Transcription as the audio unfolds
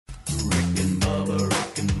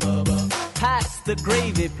pass the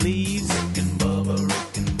gravy, please. Rick and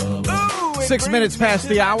Bubba. 6 minutes past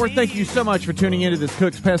the hour. Thank you so much for tuning into this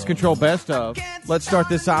Cook's Pest Control Best Of. Let's start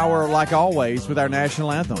this hour, like always, with our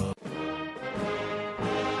national anthem.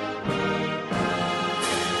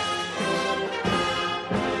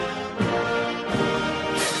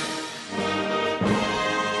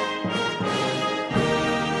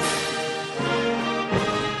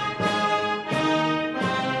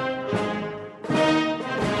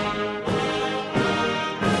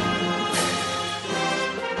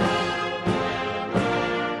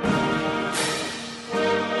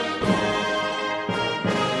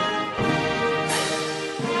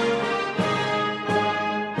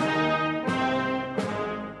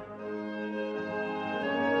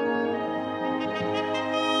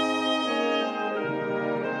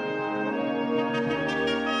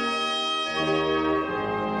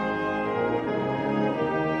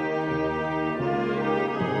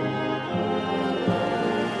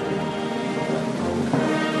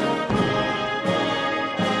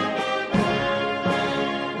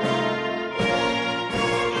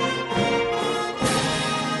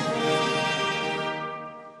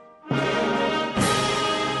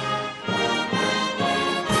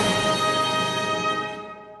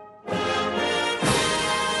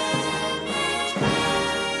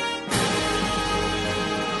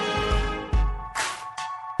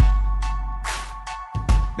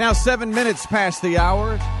 Now 7 minutes past the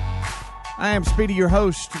hour. I am Speedy, your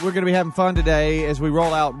host. We're going to be having fun today as we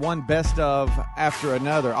roll out one best of after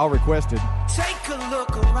another, all requested. Take a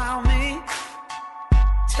look around me,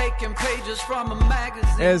 taking pages from a magazine.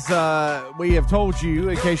 As we have told you,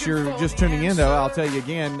 in case you're just tuning in, though, I'll tell you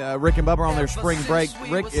again, Rick and Bubba are on their spring break.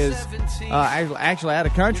 Rick is actually out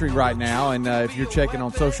of country right now, and if you're checking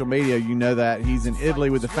on social media, you know that he's in Italy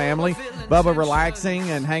with the family. Bubba relaxing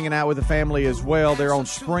and hanging out with the family as well. They're on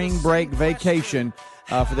spring break vacation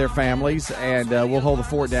for their families, and we'll hold the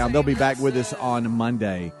fort down. They'll be back with us on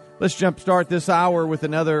Monday. Let's jumpstart this hour with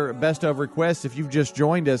another best of requests. If you've just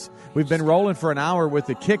joined us, we've been rolling for an hour with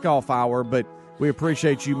the kickoff hour, but we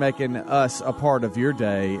appreciate you making us a part of your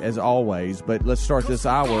day, as always. But let's start this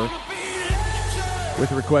hour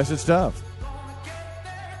with requested stuff.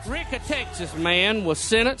 Rick, a Texas man, was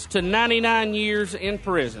sentenced to 99 years in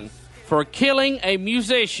prison for killing a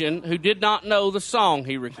musician who did not know the song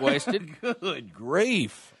he requested. Good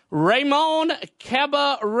grief. Ramon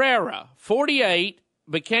Cabrera, 48,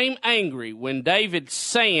 became angry when David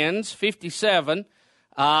Sands, 57,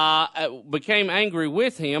 became angry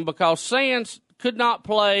with him because Sands could not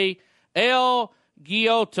play El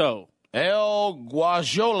Guajolot. El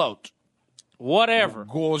Guajolot. Whatever.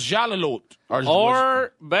 Guajolot.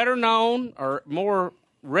 Or better known, or more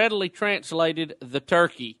readily translated, the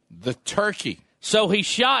turkey. The turkey. So he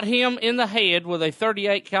shot him in the head with a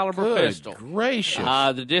 .38 caliber pistol. Good gracious.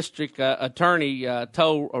 The district attorney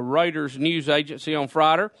told Reuters news agency on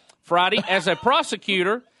Friday, as a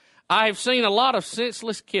prosecutor, I have seen a lot of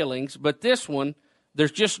senseless killings, but this one,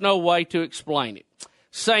 there's just no way to explain it.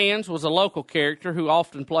 Sands was a local character who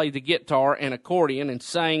often played the guitar and accordion and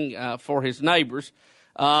sang for his neighbors.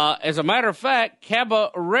 As a matter of fact,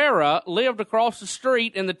 Cabrera lived across the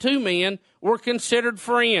street, and the two men were considered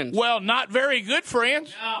friends. Well, not very good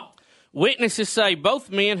friends. No. Witnesses say both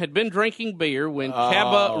men had been drinking beer when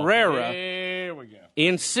Cabrera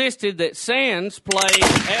insisted that Sands play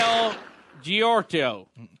El Giorgio.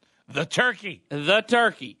 The turkey. The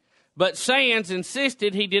turkey. But Sands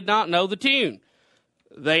insisted he did not know the tune.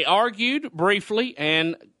 They argued briefly,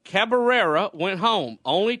 and Cabrera went home,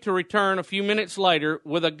 only to return a few minutes later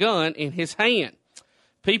with a gun in his hand.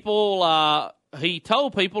 He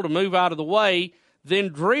told people to move out of the way, then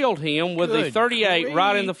drilled him with the .38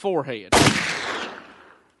 right in the forehead.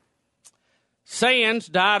 Sands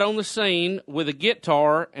died on the scene with a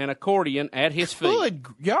guitar and accordion at his feet. Good,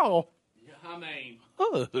 y'all. I mean,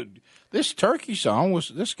 good. This turkey song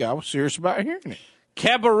this guy was serious about hearing it.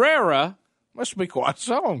 Cabrera must be quite a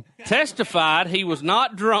song. Testified he was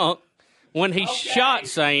not drunk when he shot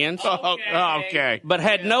Sands. Okay. But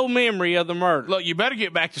had no memory of the murder. Look, you better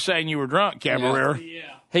get back to saying you were drunk, Cabrera. Yeah.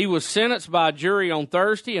 He was sentenced by a jury on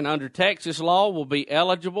Thursday, and under Texas law will be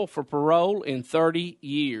eligible for parole in 30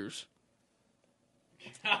 years.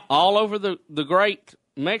 All over the great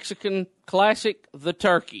Mexican classic, The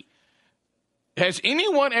Turkey. Has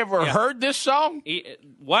anyone ever heard this song? It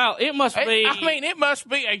must be... it must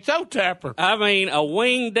be a toe tapper. A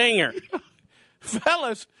wing dinger.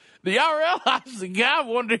 Fellas, do y'all realize the guy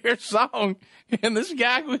wanted to hear a song, and this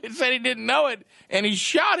guy said he didn't know it, and he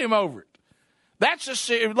shot him over it?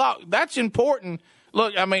 That's important.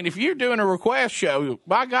 Look, I mean, if you're doing a request show,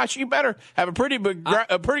 my gosh, you better have a pretty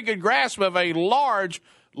good grasp of a large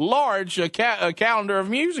calendar of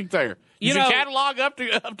music there. Is your catalog up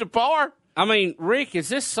to par? I mean, Rick, is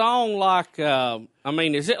this song like?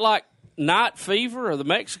 Is it like Night Fever of the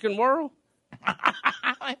Mexican world?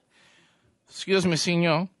 Excuse me,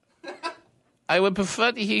 senor. I would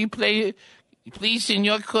prefer to hear you play. Please,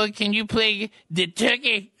 senor, can you play the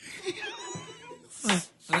turkey?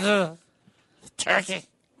 Turkey,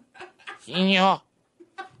 senor.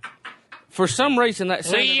 For some reason, that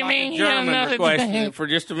sounded like a German request for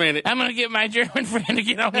just a minute. I'm going to get my German friend to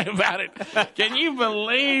get on me about it. Can you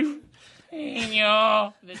believe?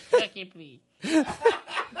 Senor, the turkey, please.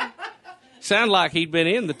 Sound like he'd been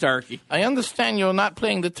in the turkey. I understand you're not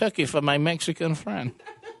playing the turkey for my Mexican friend.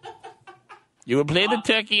 You will play the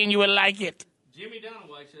turkey and you will like it. Jimmy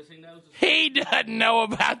Dunaway says he knows. He doesn't know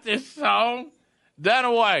about this song.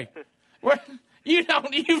 Dunaway,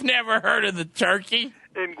 you've never heard of the turkey?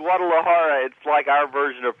 In Guadalajara, it's like our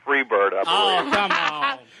version of Freebird, I believe. Oh, come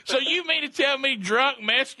on. So you mean to tell me drunk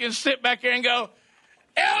Mexicans sit back here and go,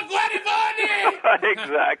 El Guadivani!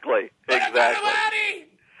 Exactly.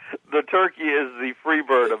 The turkey is the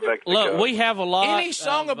Freebird of Mexico. Look, we have a lot. Any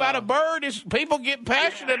song about a bird is people get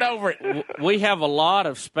passionate over it. We have a lot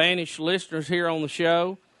of Spanish listeners here on the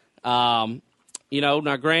show. Now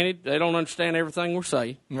granted, they don't understand everything we're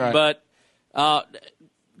saying, right. But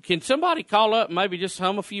can somebody call up and maybe just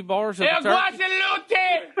hum a few bars of the turkey?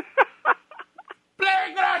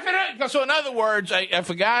 So in other words, if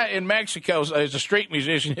a guy in Mexico is a street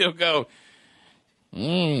musician, he'll go,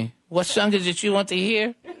 what song is it you want to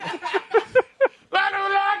hear?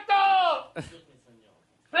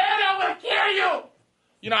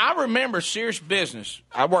 You know, I remember serious business.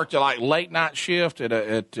 I worked a late night shift at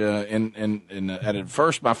my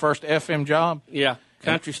first FM job. Yeah,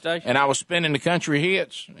 country station. And I was spinning the country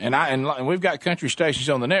hits. And we've got country stations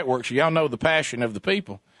on the network, so y'all know the passion of the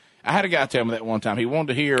people. I had a guy tell me that one time. He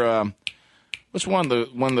wanted to hear what's one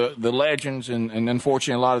of the legends and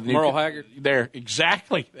unfortunately a lot of the Merle Haggard. There,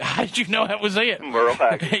 exactly. How did you know that was it? Merle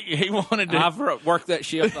Haggard. He wanted to. I've worked that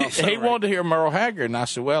shift also. He wanted to hear Merle Haggard, and I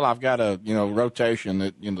said, "Well, I've got a rotation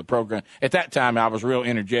that the program." At that time, I was real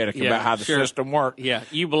energetic about how the system worked. Yeah,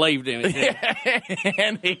 you believed in it.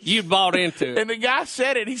 And you bought into it. And the guy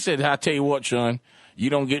said it. He said, "I tell you what, son. You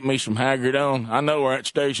don't get me some Haggard on, I know where that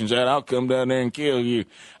station's at. I'll come down there and kill you."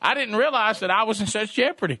 I didn't realize that I was in such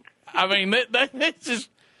jeopardy. I mean, that's just...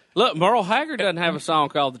 Look, Merle Haggard doesn't have a song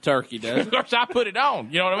called The Turkey, does he? Of course, I put it on.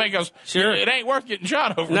 You know what I mean? Because sure. It ain't worth getting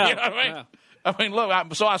shot over. No, you know what I mean? no. I mean, look,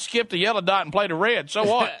 so I skipped the yellow dot and played a red. So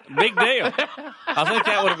what? Big deal. I think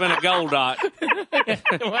that would have been a gold dot.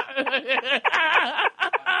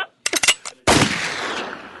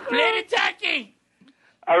 Play the turkey!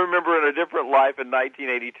 I remember in a different life in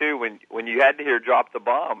 1982 when you had to hear Drop the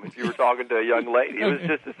Bomb if you were talking to a young lady. It was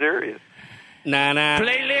just as serious. Nah.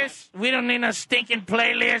 Playlist? We don't need no stinking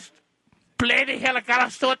playlist. Play the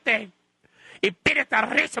Helicalastote. Y pídete a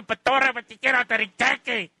risa patora batiquera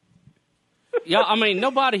turkey. Yeah, I mean,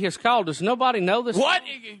 nobody has called us. Nobody know this. What?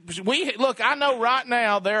 Look, I know right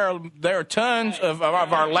now there are tons of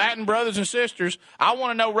our Latin brothers and sisters. I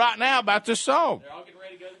want to know right now about this song. They're all getting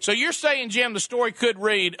ready to go. So you're saying, Jim, the story could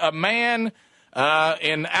read, a man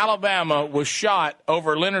in Alabama was shot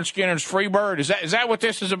over Leonard Skinner's Freebird. Is that what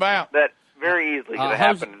this is about? That very easily could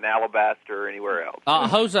have happened in Alabaster or anywhere else.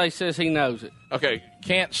 Jose says he knows it. Okay,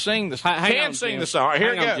 can't sing the song. Hang All right,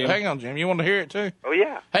 here we go. Hang on, Jim. You want to hear it too? Oh,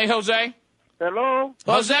 yeah. Hey, Jose. Hello.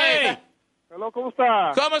 Jose. Hello, ¿cómo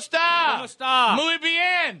está? ¿Cómo está? ¿Cómo está? Muy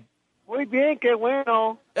bien. Muy bien, qué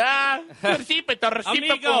bueno.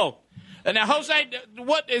 Amigo. Now, Jose,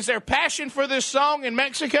 what is there passion for this song in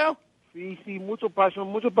Mexico? Sí, mucho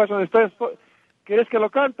pasión. ¿Quieres que lo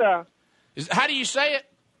canta? How do you say it?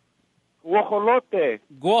 Guajolote.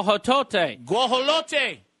 Guajolote.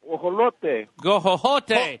 Guajolote. Guajolote.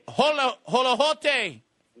 Guajolote. Holojote.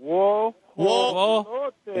 Guajolote.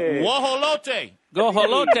 Guajolote.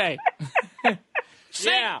 Guajolote.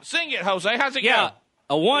 Sing it, Jose. How's it Yeah,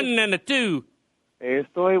 go? a 1 and a 2.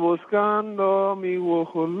 Estoy buscando mi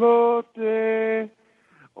guajolote.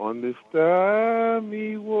 ¿Dónde está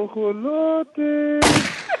mi guajolote?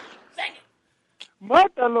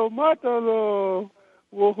 Mátalo.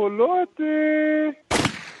 Guajolote.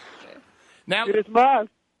 Now, ¿Quieres más?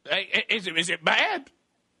 is it bad?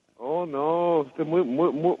 Oh, no.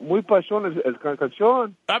 Muy pasión el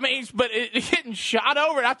canción. I mean, but it's getting shot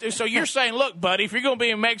over out there. So you're saying, look, buddy, if you're going to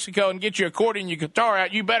be in Mexico and get your accordion and your guitar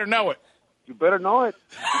out, you better know it. You better know it.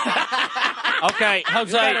 Okay,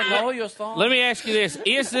 Jose, let me ask you this.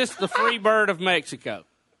 Is this the Freebird of Mexico?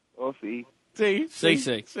 Oh, sí.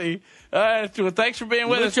 See. Well, thanks for being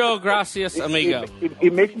with us. Mucho gracias, amigo.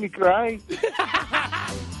 It makes me cry.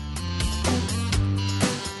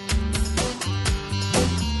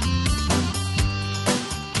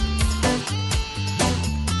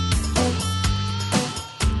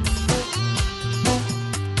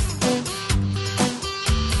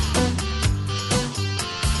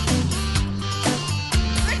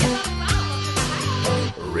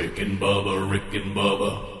 Rick and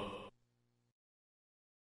Bubba.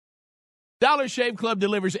 Dollar Shave Club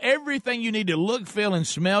delivers everything you need to look, feel, and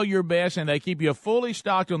smell your best, and they keep you fully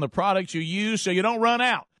stocked on the products you use so you don't run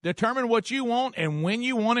out. Determine what you want and when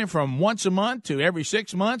you want it from once a month to every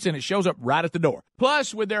 6 months, and it shows up right at the door.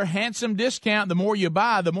 Plus, with their handsome discount, the more you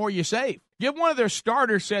buy, the more you save. Give one of their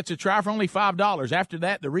starter sets a try for only $5. After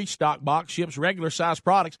that, the Restock box ships regular-sized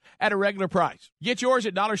products at a regular price. Get yours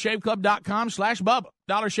at dollarshaveclub.com/Bubba,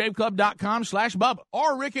 dollarshaveclub.com/Bubba,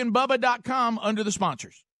 or rickandbubba.com under the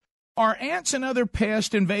sponsors. Are ants and other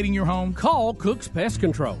pests invading your home? Call Cook's Pest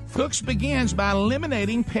Control. Cook's begins by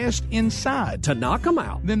eliminating pests inside. To knock them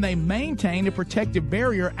out. Then they maintain a protective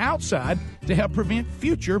barrier outside to help prevent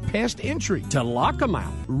future pest entry. To lock them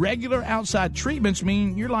out. Regular outside treatments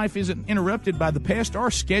mean your life isn't interrupted by the pest or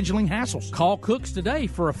scheduling hassles. Call Cook's today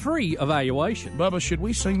for a free evaluation. Bubba, should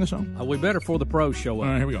we sing the song? We better before the pros show up.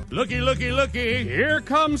 All right, here we go. Looky, looky, looky. Here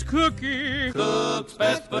comes Cookie. Cook's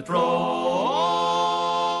Pest Patrol.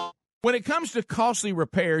 When it comes to costly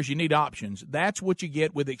repairs, you need options. That's what you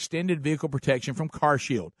get with extended vehicle protection from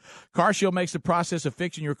CarShield. CarShield makes the process of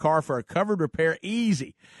fixing your car for a covered repair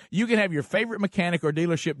easy. You can have your favorite mechanic or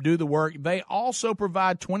dealership do the work. They also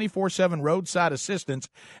provide 24/7 roadside assistance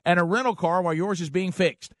and a rental car while yours is being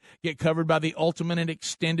fixed. Get covered by the ultimate and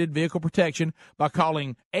extended vehicle protection by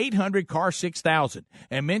calling 800-CAR-6000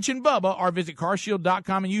 and mention Bubba, or visit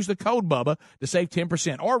carshield.com and use the code Bubba to save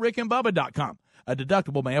 10%, or rickandbubba.com. A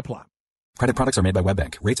deductible may apply. Credit products are made by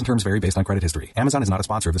WebBank. Rates and terms vary based on credit history. Amazon is not a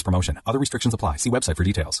sponsor of this promotion. Other restrictions apply. See website for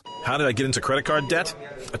details. How did I get into credit card debt?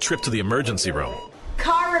 A trip to the emergency room.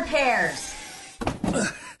 Car repairs.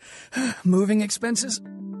 Moving expenses.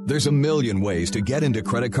 There's a million ways to get into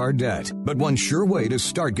credit card debt, but one sure way to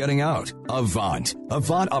start getting out: Avant.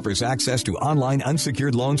 Avant offers access to online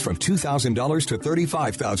unsecured loans from $2,000 to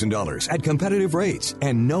 $35,000 at competitive rates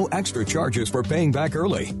and no extra charges for paying back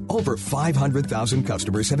early. Over 500,000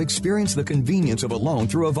 customers have experienced the convenience of a loan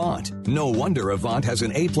through Avant. No wonder Avant has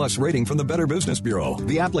an A+ rating from the Better Business Bureau.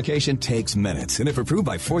 The application takes minutes, and if approved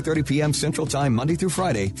by 4:30 p.m. Central Time Monday through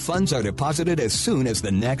Friday, funds are deposited as soon as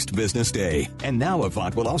the next business day. And now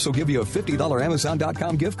Avant will also give you a $50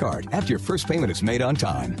 Amazon.com gift card after your first payment is made on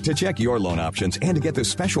time. To check your loan options and to get this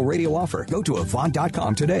special radio offer, go to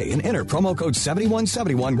Avant.com today and enter promo code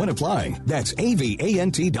 7171 when applying. That's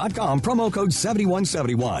AVANT.com, promo code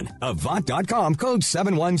 7171. Avant.com, code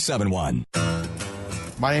 7171.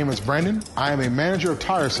 My name is Brandon. I am a manager of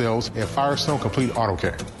tire sales at Firestone Complete Auto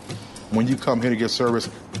Care. When you come here to get service,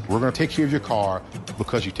 we're going to take care of your car.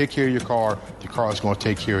 Because you take care of your car is going to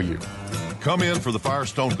take care of you. Come in for the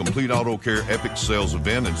Firestone Complete Auto Care Epic Sales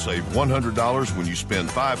Event and save $100 when you spend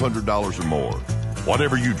 $500 or more.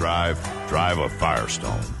 Whatever you drive, drive a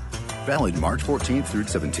Firestone. Valid March 14th through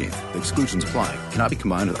 17th. Exclusions apply. Cannot be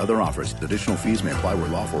combined with other offers. Additional fees may apply where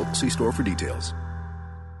lawful. See store for details.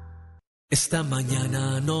 Esta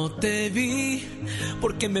mañana no te vi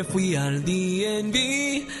porque me fui al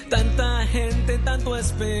DNB. Tanta gente, tanto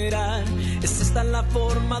esperar. Es esta la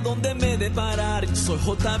forma donde me de parar. Soy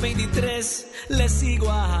J23, le sigo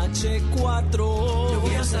a H4. No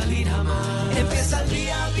voy a salir jamás. Empieza el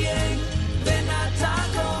día bien, ven a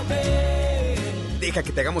Taco Bell. Deja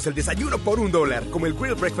que te hagamos el desayuno por $1, como el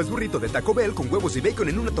Grill Breakfast Burrito de Taco Bell con huevos y bacon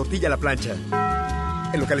en una tortilla a la plancha.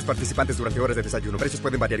 En locales participantes durante horas de desayuno. Precios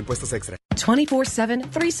pueden variar. Impuestos extra. 24/7,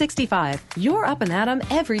 365. You're up and at 'em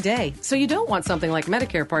every day, so you don't want something like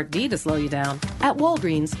Medicare Part D to slow you down. At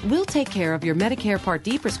Walgreens, we'll take care of your Medicare Part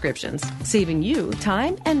D prescriptions, saving you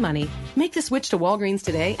time and money. Make the switch to Walgreens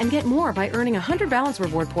today and get more by earning 100 balance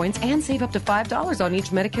reward points and save up to $5 on each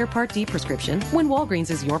Medicare Part D prescription when Walgreens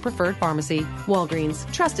is your preferred pharmacy.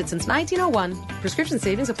 Walgreens, trusted since 1901. Prescription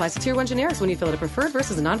savings applies to Tier 1 generics when you fill at a preferred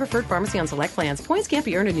versus a non-preferred pharmacy on select plans. Points can't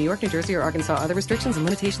be earned in New York, New Jersey, or Arkansas. Other restrictions and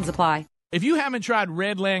limitations apply. If you haven't tried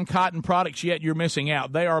Redland Cotton products yet, you're missing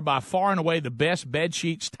out. They are by far and away the best bed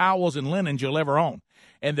sheets, towels, and linens you'll ever own.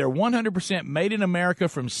 And they're 100% made in America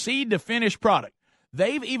from seed to finished product.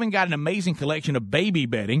 They've even got an amazing collection of baby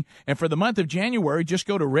bedding. And for the month of January, just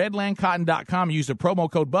go to redlandcotton.com and use the promo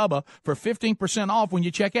code BUBBA for 15% off when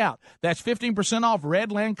you check out. That's 15% off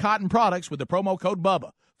Redland Cotton products with the promo code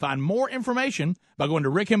BUBBA. Find more information by going to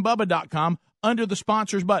rickandbubba.com under the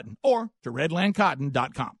sponsors button or to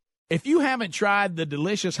redlandcotton.com. If you haven't tried the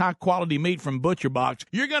delicious high-quality meat from ButcherBox,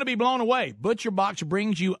 you're going to be blown away. ButcherBox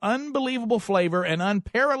brings you unbelievable flavor and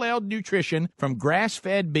unparalleled nutrition, from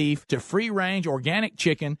grass-fed beef to free-range organic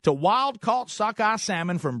chicken to wild-caught sockeye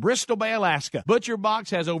salmon from Bristol Bay, Alaska.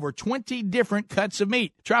 ButcherBox has over 20 different cuts of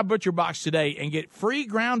meat. Try ButcherBox today and get free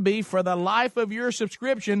ground beef for the life of your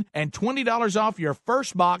subscription and $20 off your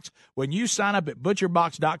first box when you sign up at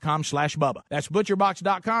butcherbox.com/Bubba. That's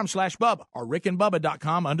butcherbox.com/Bubba or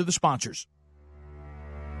rickandbubba.com under the sponsors.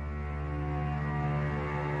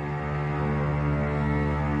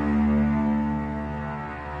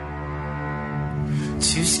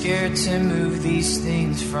 Too scared to move these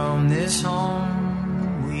things from this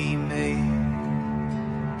home we made.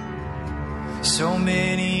 So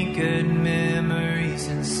many good memories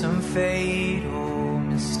and some fatal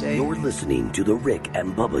mistakes. You're listening to The Rick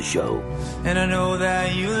and Bubba Show. And I know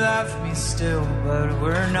that you love me still, but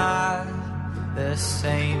we're not the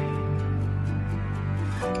same.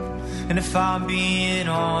 And if I'm being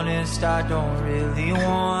honest, I don't really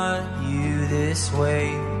want you this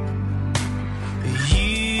way.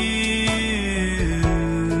 You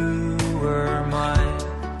were mine.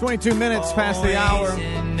 22 minutes past the hour.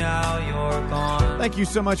 And now you're gone. Thank you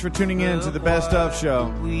so much for tuning in to the Best Of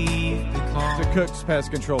Show. To Cook's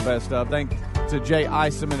Pest Control Best Of. Thanks to Jay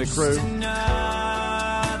Isom and the crew.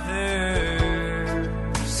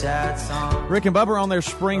 Sad song. Rick and Bubba are on their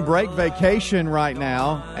spring break vacation right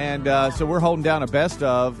now, and so we're holding down a Best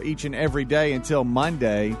Of each and every day until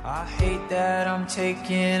Monday. I hate that I'm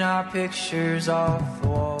taking our pictures off the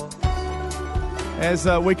walls. As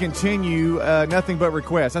we continue, nothing but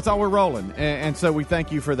requests. That's all we're rolling, and so we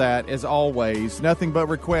thank you for that, as always. Nothing but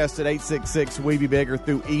requests at 866-WE-BE-BIG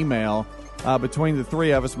through email. Between the three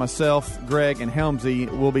of us, myself, Greg, and Helmsy,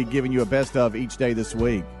 will be giving you a Best Of each day this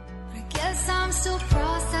week. Guess I'm still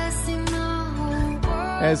processing the whole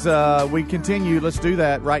world. As we continue, let's do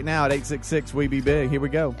that right now at 866-WE-BE-BIG. Here we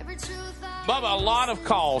go. Bubba, a lot of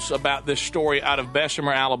calls about this story out of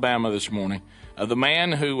Bessemer, Alabama this morning. The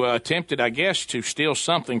man who attempted, I guess, to steal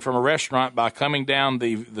something from a restaurant by coming down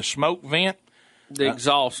the smoke vent. The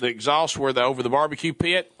exhaust. The exhaust over the barbecue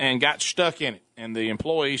pit, and got stuck in it. And the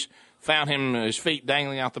employees found his feet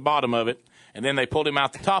dangling out the bottom of it, and then they pulled him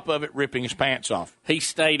out the top of it, ripping his pants off. He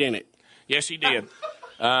stayed in it. Yes, he did.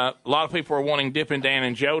 A lot of people are wanting Dippin' Dan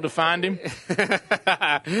and Joe to find him.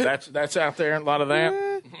 That's out there, a lot of that.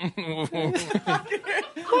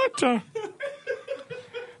 What the?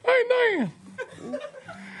 Hey, Dan. You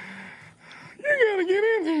gotta get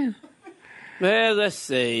in here. Well, let's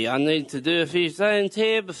see. I need to do a few things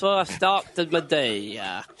here before I start my day.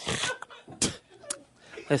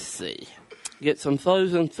 Let's see. Get some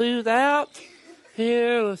frozen food out.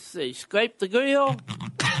 Here, let's see. Scrape the grill.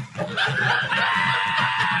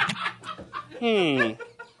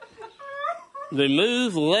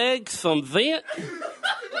 Remove legs from vent.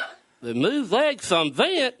 Remove legs from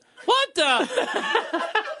vent? What the?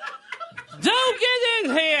 Don't get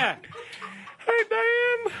in here! Hey,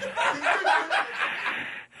 Dan.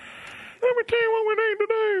 Let me tell you what we need to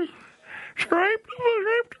do. Scrape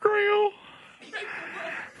the grill.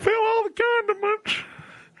 Fill all the condiments.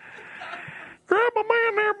 Grab my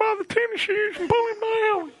man there by the tennis shoes and pull him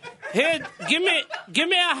down. Here, give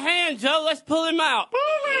me a hand, Joe. Let's pull him out.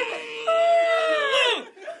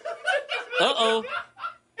 Uh-oh.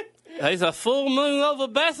 There's a full moon over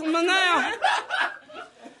Bessemer now.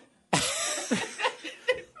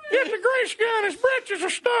 Get the grease gun. His britches are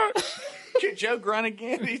stuck. Did Joe grunt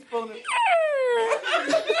again? He's pulling it.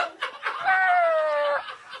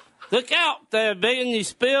 Look out there, Ben. You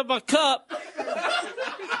spilled my cup.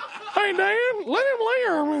 Hey, Dan, let him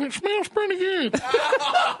layer. I mean, it smells pretty good.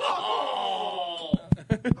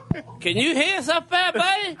 Can you hear us up there,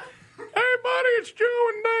 buddy? Hey, buddy, it's Joe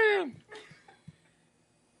and Dan.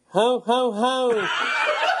 Ho, ho, ho.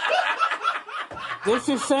 This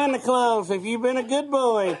is Santa Claus. Have you been a good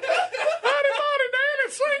boy? Howdy, Dan,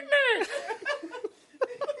 it's St. Nick.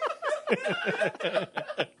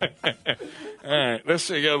 All right, let's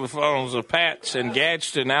see over the phones of Pat's in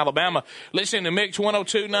Gadsden, Alabama. Listen to Mix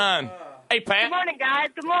 102.9. Hey, Pat. Good morning, guys.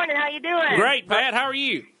 Good morning. How you doing? Great, Pat. How are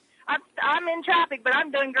you? I'm in traffic, but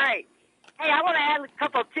I'm doing great. Hey, I want to add a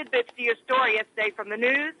couple of tidbits to your story yesterday from the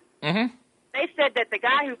news. Mm-hmm. They said that the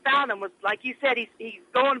guy who found him was, like you said, he's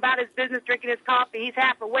going about his business, drinking his coffee. He's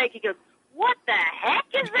half awake. He goes, "What the heck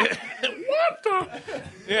is this?" What the?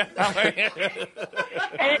 Yeah.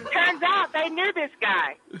 And it turns out they knew this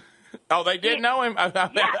guy. Oh, they did know him? I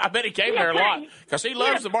bet he came there a lot because he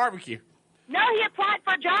loves the barbecue. No, he applied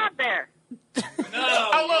for a job there.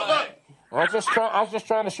 Oh, look. I was just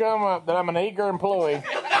trying to show him that I'm an eager employee.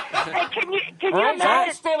 Hey, can you I imagine?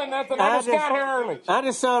 ain't stealing nothing. I just got here early. I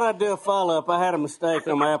just thought I'd do a follow-up. I had a mistake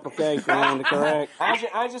on my application. I wanted to correct.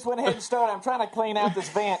 I just went ahead and started. I'm trying to clean out this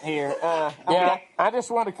vent here. I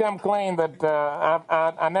just want to come clean that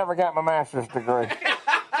I never got my master's degree.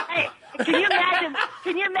 Hey, can you imagine?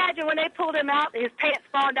 Can you imagine when they pulled him out, his pants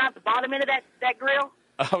falling down at the bottom end of that grill?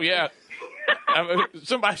 Oh yeah.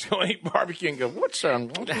 Somebody's going to eat barbecue and go, what's on?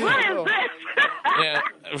 What is this? Yeah,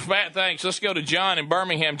 Fat, thanks. Let's go to John in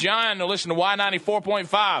Birmingham. John, listen to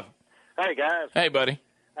Y94.5. Hey, guys. Hey, buddy.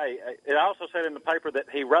 Hey, it also said in the paper that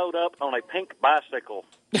he rode up on a pink bicycle.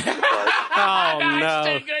 Oh, no.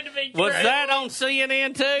 It's too good to be true. Was that on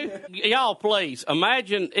CNN, too? Y'all, please,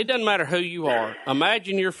 imagine, it doesn't matter who you are.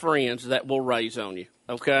 Imagine your friends that will raise on you,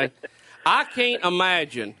 okay? I can't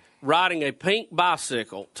imagine riding a pink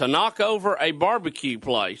bicycle to knock over a barbecue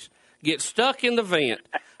place, get stuck in the vent,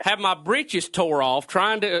 have my britches tore off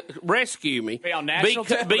trying to rescue me, be on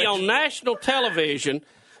national television,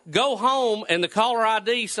 go home, and the caller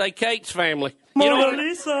ID say Kate's family. Mona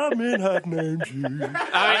Lisa, men have named you.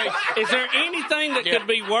 Is there anything that could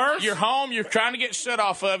be worse? You're home. You're trying to get soot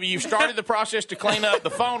off of you. You've started the process to clean up. The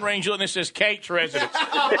phone rings you, and it says Kate's residence.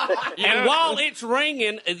 And while it's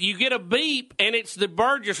ringing, you get a beep, and it's the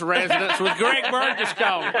Burgess residence with Greg Burgess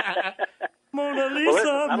calling. Mona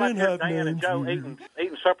Lisa, I'd like men to hear have Dan and named Joe you.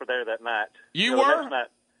 eating supper there that night. You know, were? next night.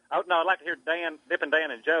 No, I'd like to hear Dippin'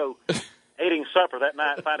 Dan and Joe eating supper that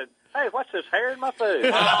night and finding, hey, what's this hair in my food?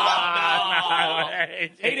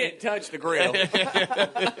 He didn't touch the grill.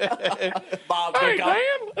 Bob, Hey,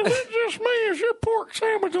 Dan, is it just me? Is your pork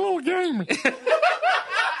sandwich a little gamey?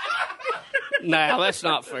 Now, that's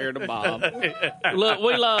not fair to Bob. Look,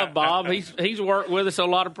 we love Bob. He's worked with us on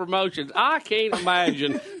a lot of promotions. I can't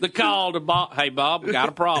imagine the call to Bob. Hey, Bob, we got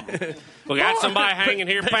a problem. We got somebody hanging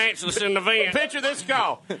here pantsless in the vent. Picture this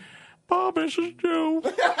call. Bob, this is Joe.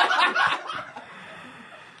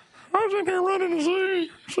 I was in here running to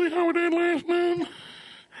see how we did last night.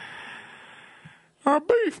 Our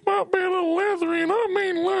beef might be a little leathery, and I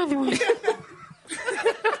mean leathery.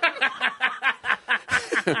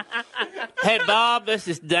 Hey, Bob, this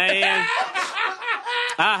is Dan.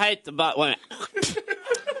 I hate the Bob.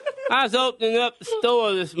 I was opening up the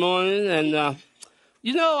store this morning, and,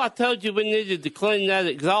 I told you we needed to clean that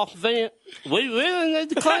exhaust vent. We really need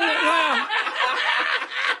to clean it now.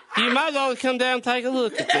 You might want to come down and take a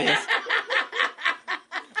look at this.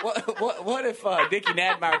 What if Dickie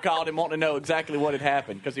Nadmeyer called him wanting to know exactly what had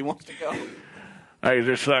happened because he wants to go? Hey,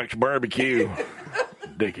 this sucks barbecue.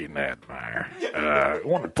 Dickie Nadmeyer.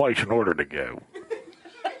 Want to place an order to go.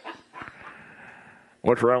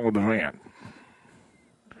 What's wrong with the vent?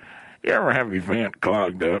 You ever have your vent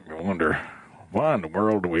clogged up and wonder, why in the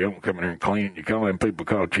world do we don't come in here and clean it? You call them people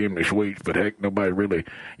called chimney sweeps, but heck, nobody really,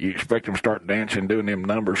 you expect them to start dancing, doing them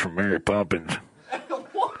numbers from Mary Poppins.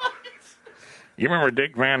 What? You remember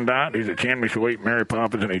Dick Van Dyke? He's a chimney sweep, Mary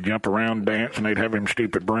Poppins, and he'd jump around and dance, and they'd have him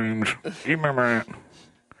stupid brooms. You remember that?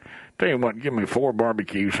 Tell you what, give me 4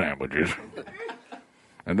 barbecue sandwiches,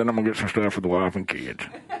 and then I'm going to get some stuff for the wife and kids.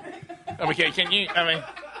 Okay, can you,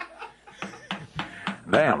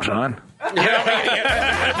 damn, son.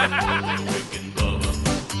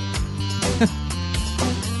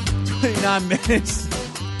 29 minutes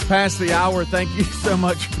past the hour. Thank you so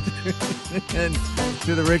much for tuning in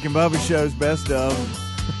to the Rick and Bubba Show's best of.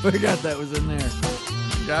 Forgot that was in there.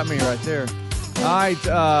 Got me right there. All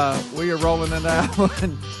right, we are rolling it out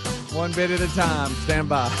one bit at a time. Stand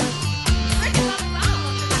by.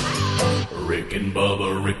 Rick and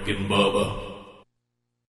Bubba, Rick and Bubba.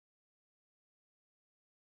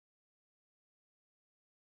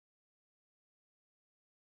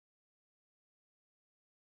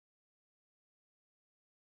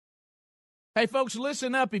 Hey, folks,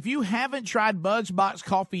 listen up. If you haven't tried BuzzBox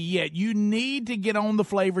coffee yet, you need to get on the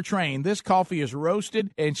flavor train. This coffee is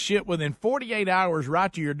roasted and shipped within 48 hours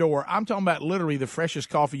right to your door. I'm talking about literally the freshest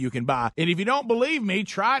coffee you can buy. And if you don't believe me,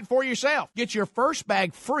 try it for yourself. Get your first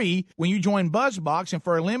bag free when you join BuzzBox, and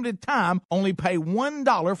for a limited time, only pay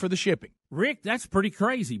 $1 for the shipping. Rick, that's pretty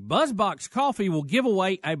crazy. BuzzBox Coffee will give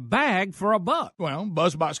away a bag for $1. Well,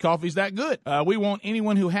 BuzzBox Coffee's that good. We want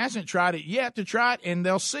anyone who hasn't tried it yet to try it, and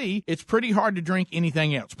they'll see it's pretty hard to drink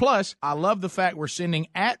anything else. Plus, I love the fact we're sending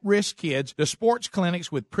at-risk kids to sports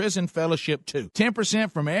clinics with Prison Fellowship, too.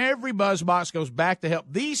 10% from every BuzzBox goes back to help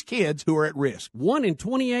these kids who are at risk. 1 in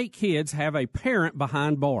 28 kids have a parent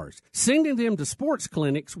behind bars. Sending them to sports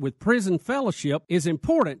clinics with Prison Fellowship is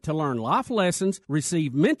important to learn life lessons,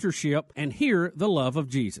 receive mentorship, and hear the love of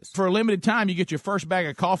Jesus. For a limited time, you get your first bag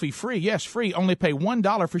of coffee free. Yes, free. Only pay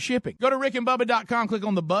 $1 for shipping. Go to rickandbubba.com, click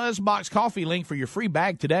on the BuzzBox Coffee link for your free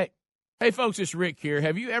bag today. Hey, folks, it's Rick here.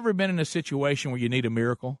 Have you ever been in a situation where you need a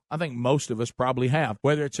miracle? I think most of us probably have.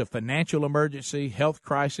 Whether it's a financial emergency, health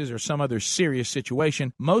crisis, or some other serious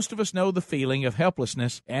situation, most of us know the feeling of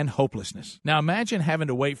helplessness and hopelessness. Now, imagine having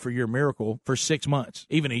to wait for your miracle for 6 months,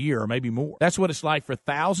 even a year, or maybe more. That's what it's like for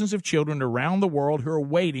thousands of children around the world who are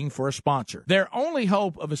waiting for a sponsor. Their only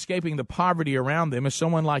hope of escaping the poverty around them is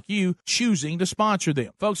someone like you choosing to sponsor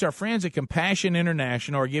them. Folks, our friends at Compassion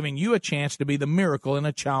International are giving you a chance to be the miracle in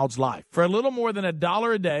a child's life. For a little more than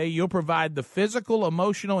 $1 a day, you'll provide the physical,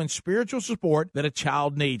 emotional, and spiritual support that a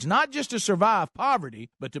child needs, not just to survive poverty,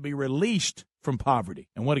 but to be released from poverty.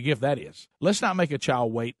 And what a gift that is. Let's not make a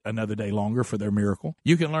child wait another day longer for their miracle.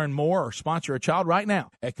 You can learn more or sponsor a child right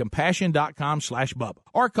now at compassion.com/Bubba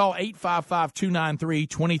or call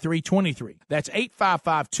 855-293-2323. That's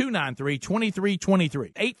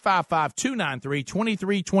 855-293-2323.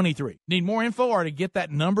 855-293-2323. Need more info or to get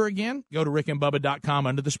that number again? Go to rickandbubba.com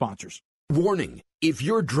under the sponsors. Warning, if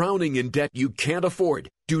you're drowning in debt you can't afford,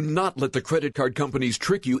 do not let the credit card companies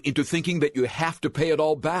trick you into thinking that you have to pay it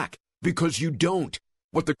all back, because you don't.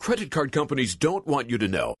 What the credit card companies don't want you to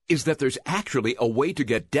know is that there's actually a way to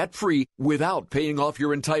get debt-free without paying off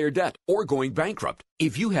your entire debt or going bankrupt.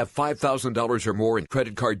 If you have $5,000 or more in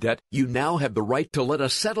credit card debt, you now have the right to let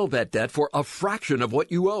us settle that debt for a fraction of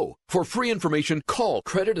what you owe. For free information, call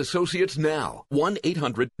Credit Associates now.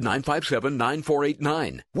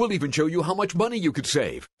 1-800-957-9489. We'll even show you how much money you could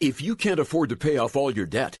save. If you can't afford to pay off all your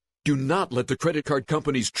debt, do not let the credit card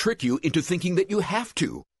companies trick you into thinking that you have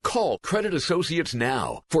to. Call Credit Associates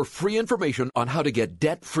now for free information on how to get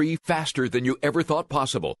debt-free faster than you ever thought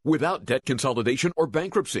possible without debt consolidation or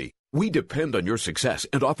bankruptcy. We depend on your success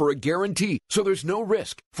and offer a guarantee, so there's no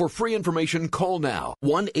risk. For free information, call now.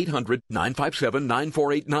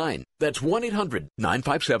 1-800-957-9489. That's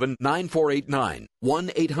 1-800-957-9489.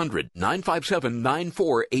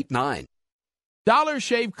 1-800-957-9489. Dollar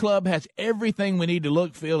Shave Club has everything we need to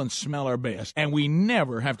look, feel, and smell our best, and we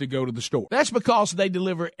never have to go to the store. That's because they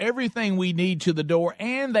deliver everything we need to the door,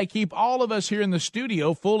 and they keep all of us here in the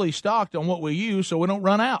studio fully stocked on what we use so we don't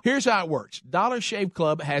run out. Here's how it works. Dollar Shave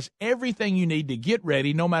Club has everything you need to get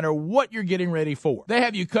ready no matter what you're getting ready for. They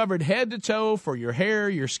have you covered head to toe for your hair,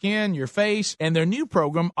 your skin, your face, and their new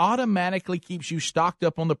program automatically keeps you stocked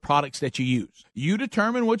up on the products that you use. You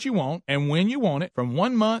determine what you want and when you want it from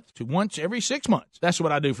 1 month to once every 6 months. That's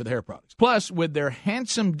what I do for the hair products. Plus, with their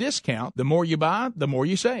handsome discount, the more you buy, the more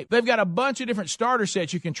you save. They've got a bunch of different starter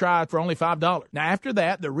sets you can try for only $5. Now, after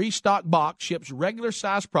that, the restock box ships regular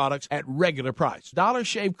size products at regular price. Dollar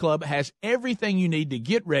Shave Club has everything you need to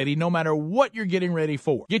get ready no matter what you're getting ready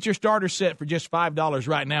for. Get your starter set for just $5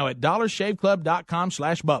 right now at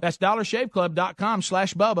dollarshaveclub.com/Bubba. That's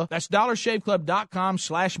dollarshaveclub.com/Bubba. That's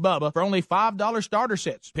dollarshaveclub.com/Bubba for only $5 starter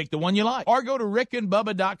sets. Pick the one you like. Or go to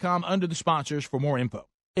rickandbubba.com under the sponsors for more info.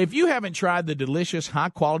 If you haven't tried the delicious,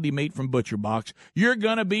 high-quality meat from ButcherBox, you're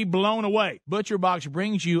going to be blown away. ButcherBox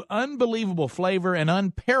brings you unbelievable flavor and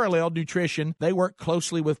unparalleled nutrition. They work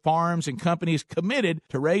closely with farms and companies committed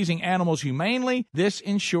to raising animals humanely. This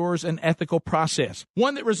ensures an ethical process,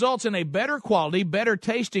 one that results in a better quality, better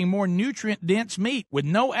tasting, more nutrient-dense meat with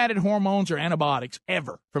no added hormones or antibiotics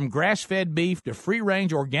ever. From grass-fed beef to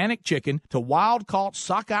free-range organic chicken to wild-caught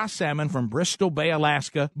sockeye salmon from Bristol Bay,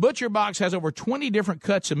 Alaska, ButcherBox has over 20 different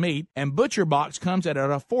cuts of meat, and ButcherBox comes at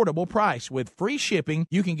an affordable price. With free shipping,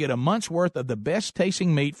 you can get a month's worth of the best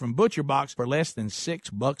tasting meat from ButcherBox for less than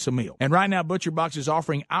 $6 a meal. And right now, ButcherBox is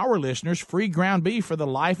offering our listeners free ground beef for the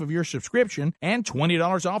life of your subscription and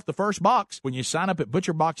 $20 off the first box when you sign up at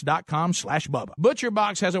butcherbox.com/Bubba.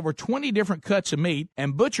 ButcherBox has over 20 different cuts of meat,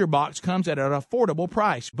 and ButcherBox comes at an affordable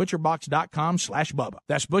price. butcherbox.com/Bubba.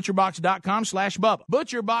 That's butcherbox.com/Bubba.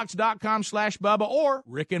 butcherbox.com/Bubba or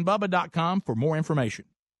rickandbubba.com for more information.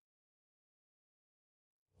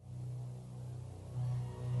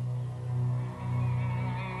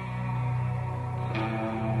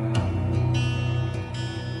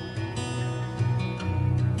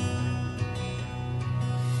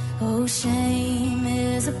 Oh, shame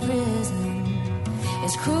is a prison,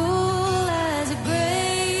 as cruel as a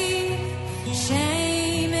grave.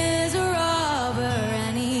 Shame is a robber,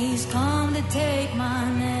 and he's come to take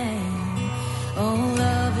my name. Oh,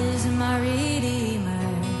 love is my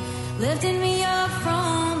redeemer, lifting me up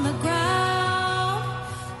from the ground.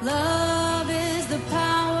 Love is the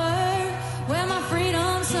power where my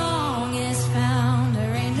freedom song is found.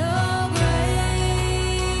 There ain't no grave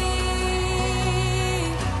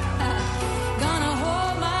gonna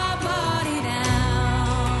hold my body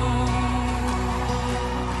down.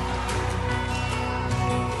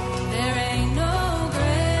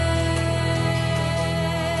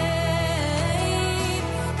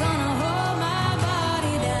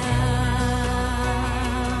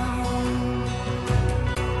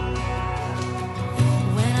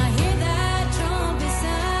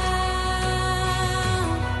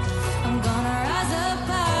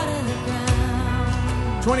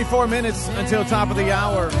 24 minutes until top of the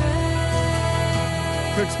hour.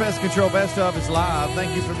 Cook's Pest Control Best Of is live.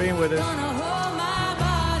 Thank you for being with us.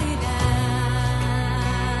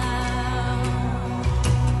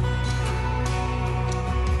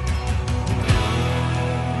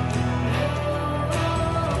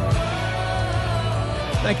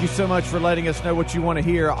 Thank you so much for letting us know what you want to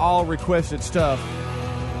hear. All requested stuff.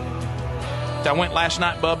 I went last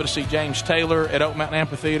night, Bubba, to see James Taylor at Oak Mountain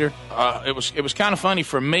Amphitheater. It was kind of funny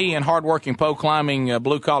for me and hardworking pole climbing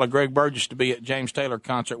blue collar Greg Burgess to be at James Taylor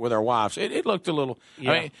concert with our wives. It looked a little.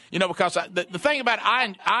 Yeah. I mean, because the thing about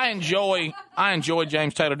it, I enjoy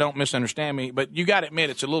James Taylor. Don't misunderstand me, but you got to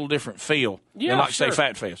admit it's a little different feel than like say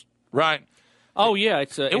Fat Fest, right? Oh yeah,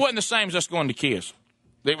 it wasn't the same as us going to Kiss.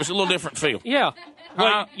 It was a little different feel. Yeah.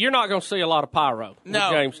 Well, you're not going to see a lot of pyro with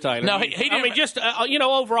James Taylor. No, he didn't. I mean, just,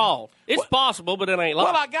 overall. It's possible, but it ain't like.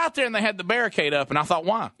 Well, I got there and they had the barricade up, and I thought,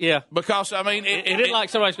 why? Yeah. Because, I mean. It isn't like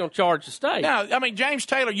somebody's going to charge the stage. No, I mean, James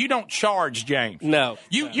Taylor, you don't charge James. No.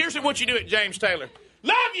 Here's what you do at James Taylor.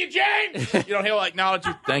 Love you, James! He'll acknowledge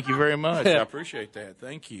you. Thank you very much. I appreciate that.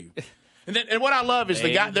 Thank you. And what I love is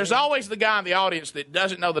the guy. There's always the guy in the audience that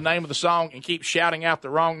doesn't know the name of the song and keeps shouting out the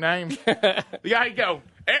wrong name. The guy he'd go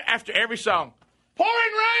after every song, "Pouring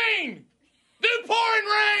rain, do pouring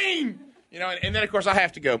rain." And then of course I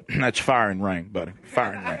have to go. That's fire and rain, buddy.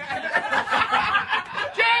 Fire and rain.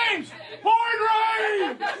 James, pouring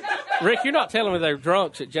rain. Rick, you're not telling me they're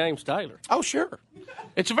drunks at James Taylor. Oh, sure.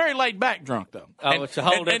 It's a very laid back drunk though. Oh, it's a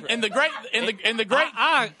whole different. And the great.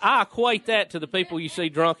 I equate that to the people you see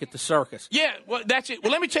drunk at the circus. Yeah, well, that's it.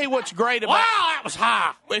 Well, let me tell you what's great about. Wow, that was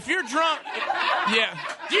high. If you're drunk, yeah.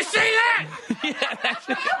 Do you see that? Yeah, that's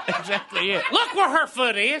exactly it. Look where her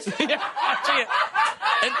foot is. Yeah, that's it.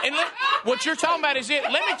 And what you're talking about is it.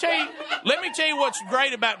 Let me tell you what's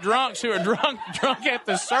great about drunks who are drunk at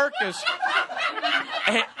the circus.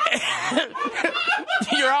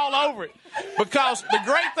 You're all over it. Because the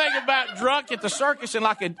great thing about drunk at the circus and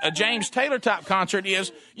like a James Taylor type concert is,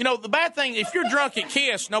 the bad thing, if you're drunk at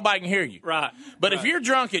Kiss, nobody can hear you. Right. But if you're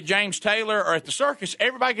drunk at James Taylor or at the circus,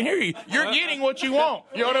 everybody can hear you. You're getting what you want.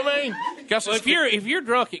 You know what I mean? Well, if you're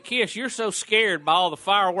drunk at Kiss, you're so scared by all the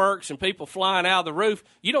fireworks and people flying out of the roof,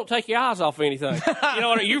 you don't take your eyes off anything.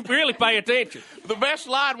 You really pay attention. The best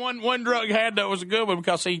line one drunk had, though, was a good one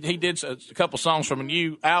because he did a couple songs from a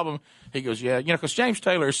new album. He goes, yeah, because James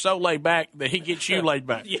Taylor is so laid back that he gets you laid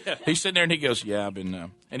back. Yeah. He's sitting there and he goes, yeah, I've been,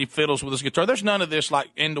 and he fiddles with his guitar. There's none of this like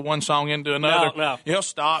into one song, into another. No. He'll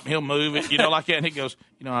stop, he'll move it, like that. And he goes,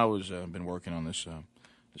 I was been working on this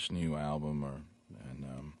new album,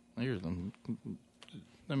 here's them.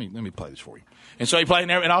 Let me play this for you. And so he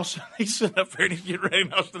played and also he's sitting up there and he's getting ready,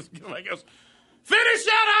 and all he goes, finish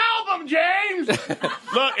that album, James.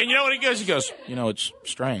 Look, and you know what he goes? He goes, it's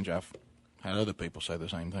strange. I've had other people say the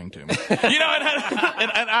same thing to me. And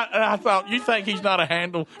I thought, you think he's not a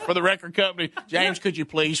handle for the record company? James, could you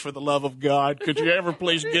please, for the love of God, could you ever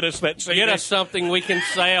please get us that CD? Get us something we can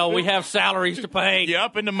sell. We have salaries to pay. You're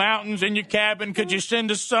up in the mountains in your cabin. Could you send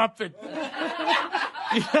us something?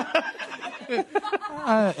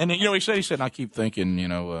 And then, he said, I keep thinking,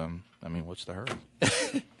 what's the hurry?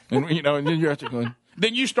 And then you're out there going,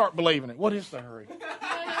 then you start believing it. What is the hurry?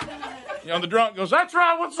 The drunk goes, that's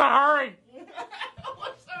right, what's the hurry?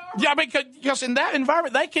 Yeah, because in that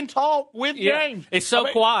environment, they can talk with James. It's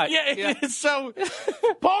so quiet. Yeah, it's so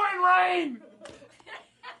pouring rain.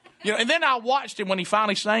 And then I watched him when he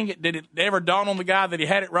finally sang it. Did it ever dawn on the guy that he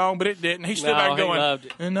had it wrong? But it didn't. He stood there going, he loved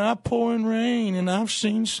it. And I pouring rain, and I've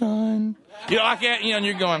seen sun. Like that, and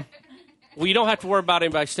you're going. Well, you don't have to worry about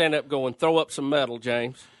anybody standing up going, throw up some metal,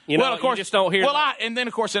 James. Of course, you just don't hear. Well,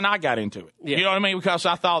 then I got into it. Yeah. You know what I mean? Because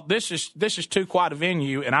I thought this is too quiet a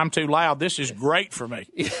venue, and I'm too loud. This is great for me.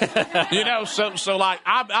 So like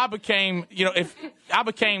I became, I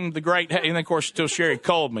became the great, and of course, till Sherry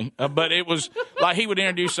called me. But it was like he would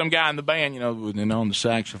introduce some guy in the band, and on the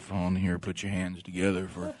saxophone here, put your hands together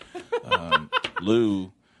for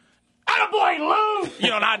Lou. Attaboy, Lou!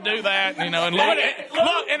 And I'd do that, and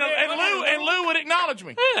Lou, and Lou would acknowledge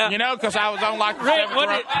me, because I was on like the seventh row.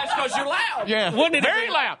 That's because you're loud. Yeah, very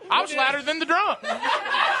loud. I was louder than the drunk.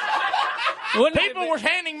 People were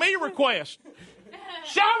handing me requests.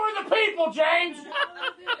 Shower the people, James.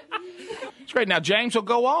 It's great. Now James will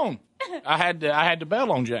go on. I had to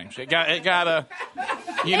bail on James. It got He's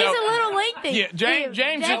a little lengthy. Yeah,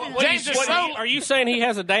 James is so. Are you saying he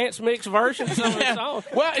has a dance mix version of some of his songs?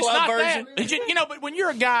 Well, it's not version. That. But when you're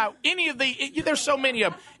a guy, there's so many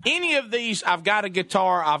of them. Any of these, I've got a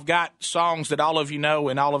guitar, I've got songs that all of you know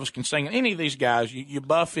and all of us can sing. Any of these guys, you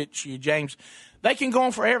Buffett, you James, They can go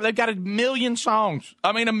on forever. They've got 1 million songs.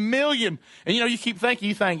 I mean, 1 million. And, you keep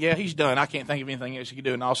thinking, yeah, he's done. I can't think of anything else he can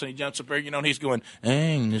do. And all of a sudden he jumps up there, and he's going,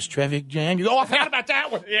 dang, this traffic jam. You go, I forgot about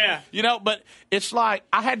that one. Yeah. But it's like,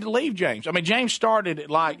 I had to leave James. I mean, James started it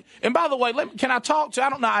like, and by the way, can I talk to, I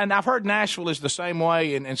don't know, and I've heard Nashville is the same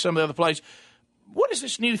way and some of the other places. What is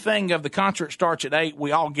this new thing of the concert starts at 8,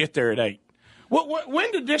 we all get there at 8?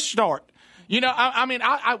 When did this start?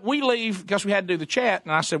 We leave because we had to do the chat,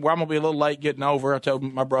 and I said, well, I'm going to be a little late getting over. I told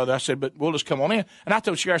my brother, I said, but we'll just come on in. And I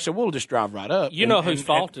told Sherry, I said, we'll just drive right up. You know whose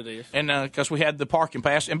fault it is. And because we had the parking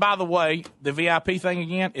pass. And by the way, the VIP thing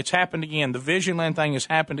again, it's happened again. The Visionland thing has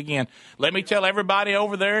happened again. Let me tell everybody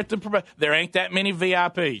over there at there ain't that many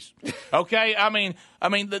VIPs. Okay?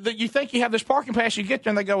 You think you have this parking pass, you get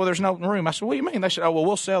there, and they go, well, there's no room. I said, what do you mean? They said, oh, well,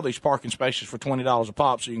 we'll sell these parking spaces for $20 a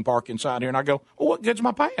pop so you can park inside here. And I go, well, what good's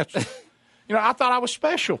my pass? I thought I was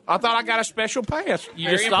special. I thought I got a special pass. You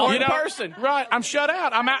just important person. Right. I'm shut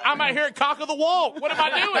out. I'm out here at Cock of the Walk. What am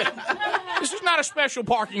I doing? This is not a special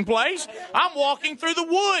parking place. I'm walking through the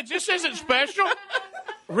woods. This isn't special.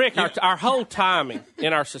 Rick, our whole timing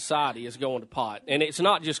in our society is going to pot. And it's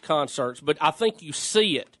not just concerts, but I think you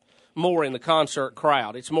see it more in the concert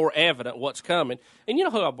crowd. It's more evident what's coming. And you know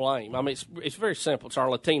who I blame? I mean, it's very simple. It's our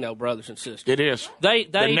Latino brothers and sisters. It is. They're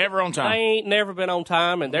never on time. They ain't never been on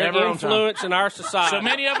time, and they're influencing our society. So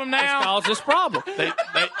many of them now cause this problem.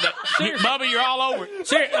 Bubba, you're all over it.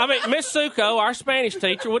 Seriously, I mean, Miss Suko, our Spanish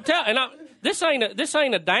teacher, would tell. And this ain't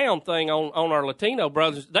a down thing on our Latino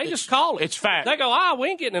brothers. They just call it. It's fact. They go, we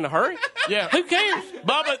ain't getting in a hurry. Yeah. Who cares?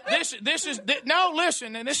 Bubba,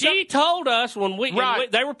 listen. And she told us when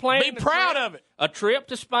they were planning. Be proud of it. A trip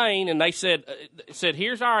to Spain, and they said,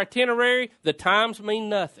 here's our itinerary. The times mean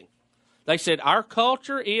nothing. They said our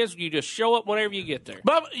culture is you just show up whenever you get there.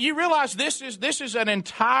 Bubba, you realize this is an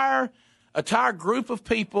entire group of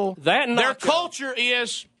people. Their culture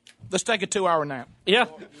is. Let's take a 2-hour nap. Yeah.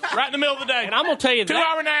 Right in the middle of the day. And I'm going to tell you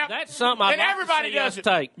 2-hour nap. That's something I'd like everybody to see does us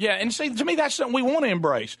take. Yeah, and see, to me, that's something we want to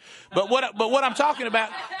embrace. But what I'm talking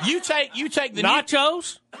about, you take the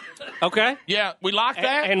nachos. Okay. Yeah, we like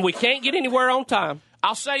that. And we can't get anywhere on time.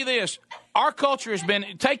 I'll say this. Our culture has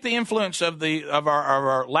been, take the influence of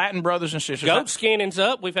our Latin brothers and sisters. Goat skinning's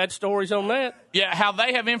up. We've had stories on that. Yeah, how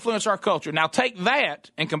they have influenced our culture. Now take that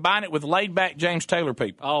and combine it with laid-back James Taylor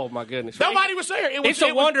people. Oh, my goodness. Nobody was there. It's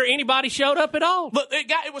a wonder anybody showed up at all. Look,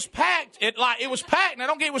 it was packed. It was packed, and I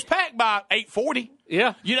don't get it was packed by 8:40.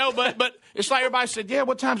 Yeah. But it's like everybody said, yeah,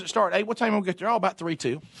 what time does it start? 8, what time will we get there? Oh, about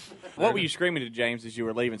 3-2. What were you screaming to James as you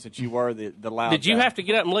were leaving, since you were the loud Did you guy? have to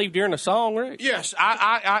get up and leave during the song, Rick? Yes,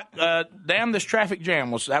 I damn this traffic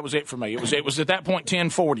jam that was it for me. It was at that point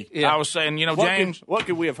 10:40. Yeah. I was saying, James, what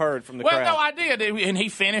could we have heard from the crowd? Well, no, I did, and he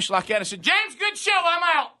finished like that. I said, James, good show. I'm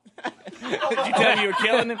out. Did you tell him you were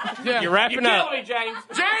killing him? Yeah. You're wrapping up. You're killing me, James.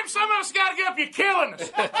 James, some of us got to get up. You're killing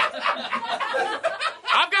us.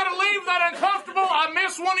 I've got to leave that uncomfortable, I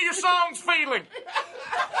miss one of your songs feeling.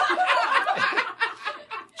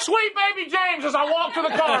 Sweet baby James as I walk to the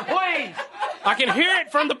car, please. I can hear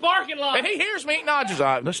it from the parking lot. And he hears me, nods his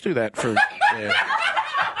eye. Let's do that for... Yeah.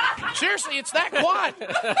 Seriously, it's that quiet.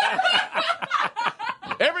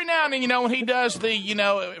 Every now and then, when he does the,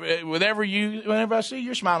 whenever I see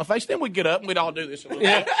your smiling face, then we'd get up and we'd all do this a little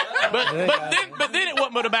bit. But then it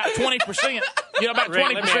wasn't but about 20%. About 20%.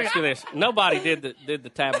 Rick, let me ask you this. Nobody did the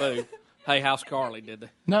taboo. Hey, House Carly, did they?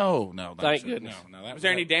 No. Thank goodness. No, was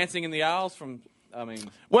there any dancing in the aisles from...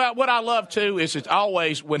 Well, what I love too is it's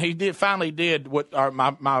always when he finally did what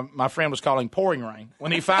my friend was calling pouring rain.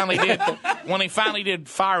 When he finally did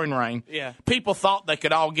firing rain, yeah. People thought they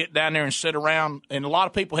could all get down there and sit around, and a lot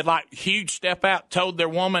of people had huge step out, told their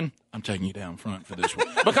woman, "I'm taking you down front for this one,"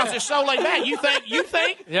 because it's so laid back. You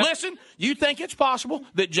think, yep. Listen, you think it's possible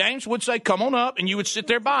that James would say, "Come on up," and you would sit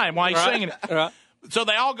there by him while he's singing it. Right. So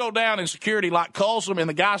they all go down, and security calls them, and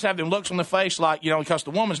the guys have them looks on their face because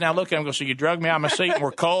the woman's now looking at them and go, "So you drugged me out of my seat, and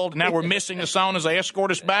we're cold, and now we're missing the song as they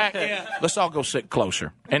escort us back. Yeah. Let's all go sit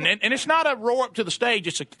closer." And it's not a roar up to the stage;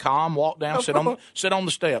 it's a calm walk down, sit on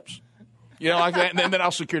the steps, like that. And then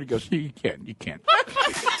our security goes, "You can't."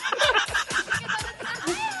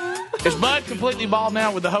 Is Bud completely bald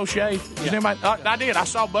now with the whole shave? Yeah. I did. I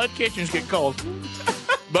saw Bud Kitchens get cold.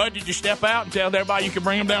 Bud, did you step out and tell everybody you could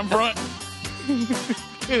bring him down front?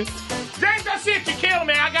 James, that's it. You're killing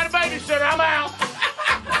me. I got a babysitter. I'm out.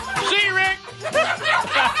 See you, Rick.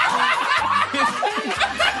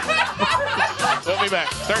 We'll be back.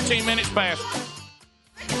 13 minutes past.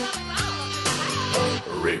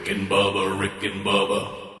 Rick and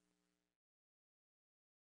Bubba.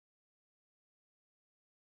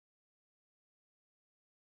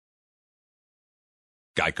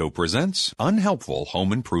 Geico presents Unhelpful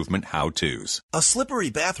Home Improvement How-Tos. A slippery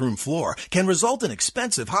bathroom floor can result in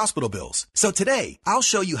expensive hospital bills. So today, I'll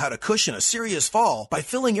show you how to cushion a serious fall by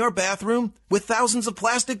filling your bathroom with thousands of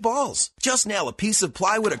plastic balls. Just nail a piece of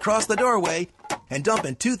plywood across the doorway and dump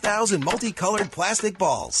in 2,000 multicolored plastic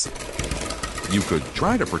balls. You could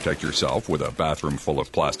try to protect yourself with a bathroom full of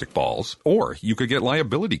plastic balls, or you could get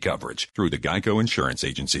liability coverage through the Geico Insurance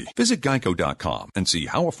Agency. Visit geico.com and see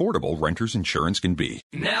how affordable renter's insurance can be.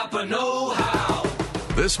 Napa know-how.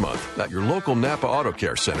 This month, at your local Napa Auto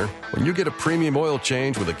Care Center, when you get a premium oil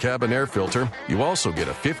change with a cabin air filter, you also get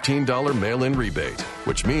a $15 mail-in rebate,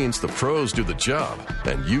 which means the pros do the job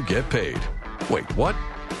and you get paid. Wait, what?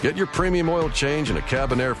 Get your premium oil change and a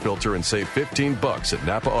cabin air filter and save $15 at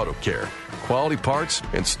Napa Auto Care. Quality parts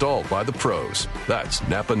installed by the pros. That's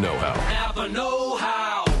Napa Know-How. Napa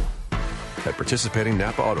know-how. At participating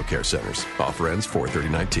Napa Auto Care Centers. Offer ends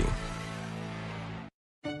 4/30/19.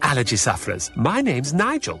 Allergy sufferers, my name's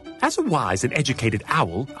Nigel. As a wise and educated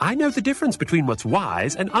owl, I know the difference between what's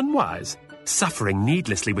wise and unwise. Suffering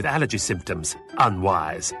needlessly with allergy symptoms,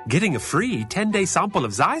 unwise. Getting a free 10-day sample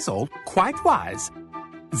of Zysol, quite wise.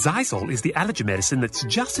 Zysol is the allergy medicine that's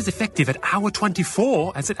just as effective at hour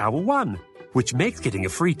 24 as at hour 1, which makes getting a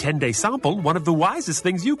free 10-day sample one of the wisest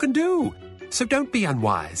things you can do. So don't be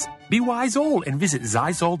unwise. Be wise all and visit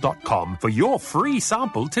Zysol.com for your free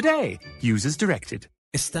sample today. Use as directed.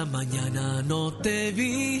 Esta mañana no te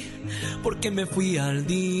vi porque me fui al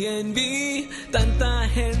DNB. Tanta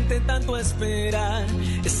gente, tanto esperar.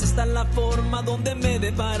 Es esta la forma donde me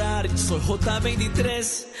de parar. Soy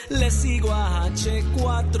J23, le sigo a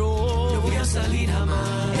H4. No voy a salir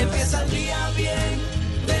jamás. Empieza el día bien,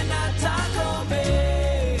 ven a Taco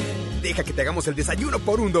Bell. Deja que te hagamos el desayuno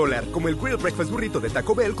por $1, como el Grilled Breakfast Burrito de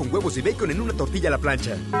Taco Bell con huevos y bacon en una tortilla a la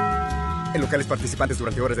plancha. En locales participantes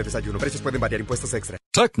durante horas de desayuno. Precios pueden variar, impuestos extra.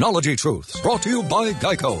 Technology Truths, brought to you by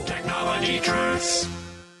Geico. Technology truths.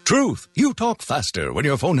 Truth, you talk faster when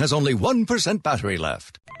your phone has only 1% battery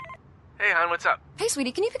left. Hey, hon, what's up? Hey,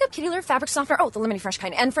 sweetie, can you pick up Kitty Litter fabric softener? Oh, the lemony fresh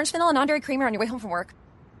kind. And French vanilla non-dairy creamer on your way home from work.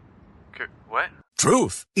 What?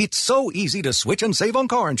 Truth, it's so easy to switch and save on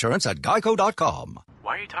car insurance at Geico.com.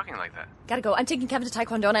 Why are you talking like that? Gotta go. I'm taking Kevin to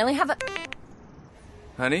Taekwondo and I only have a...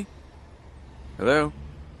 Honey? Hello?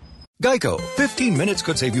 Geico, 15 minutes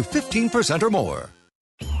could save you 15% or more.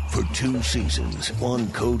 For 2 seasons,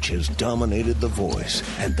 one coach has dominated The Voice,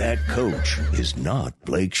 and that coach is not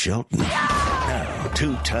Blake Shelton. Now,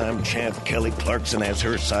 2-time champ Kelly Clarkson has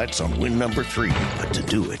her sights on win number 3. But to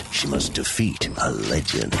do it, she must defeat a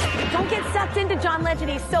legend. Don't get sucked into John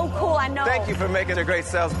Legend. He's so cool, I know. Thank you for making a great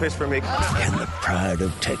sales pitch for me. Can the pride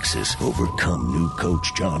of Texas overcome new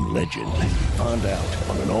coach John Legend? Find out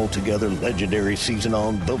on an altogether legendary season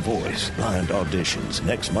on The Voice. Blind auditions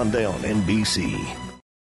next Monday on NBC.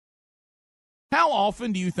 How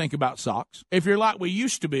often do you think about socks? If you're like we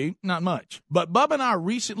used to be, not much. But Bubba and I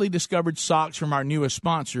recently discovered socks from our newest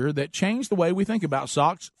sponsor that changed the way we think about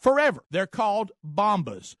socks forever. They're called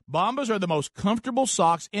Bombas. Bombas are the most comfortable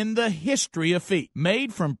socks in the history of feet.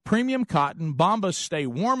 Made from premium cotton, Bombas stay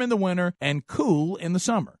warm in the winter and cool in the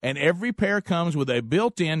summer. And every pair comes with a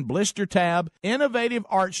built-in blister tab, innovative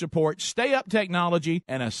arch support, stay-up technology,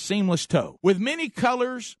 and a seamless toe. With many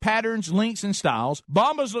colors, patterns, lengths, and styles,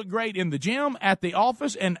 Bombas look great in the gym, at the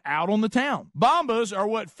office, and out on the town. Bombas are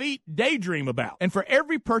what feet daydream about. And for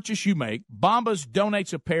every purchase you make, Bombas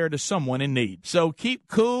donates a pair to someone in need. So keep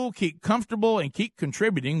cool, keep comfortable, and keep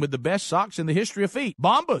contributing with the best socks in the history of feet.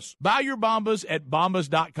 Bombas. Buy your Bombas at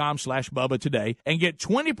bombas.com/Bubba today and get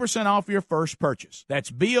 20% off your first purchase.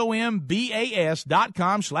 That's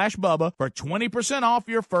BOMBAS.com/Bubba for 20% off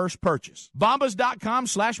your first purchase.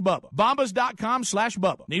 Bombas.com/Bubba.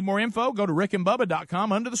 Bombas.com/Bubba. Need more info? Go to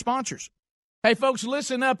rickandbubba.com under the sponsors. Hey, folks,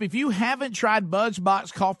 listen up. If you haven't tried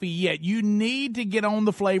BuzzBox coffee yet, you need to get on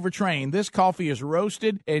the flavor train. This coffee is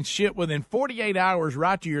roasted and shipped within 48 hours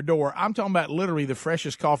right to your door. I'm talking about literally the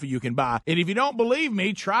freshest coffee you can buy. And if you don't believe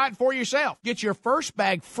me, try it for yourself. Get your first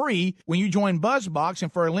bag free when you join BuzzBox,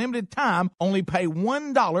 and for a limited time, only pay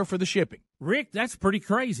 $1 for the shipping. Rick, that's pretty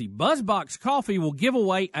crazy. BuzzBox Coffee will give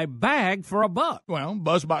away a bag for $1. Well,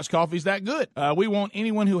 BuzzBox Coffee's that good. We want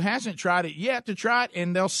anyone who hasn't tried it yet to try it,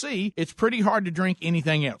 and they'll see it's pretty hard to drink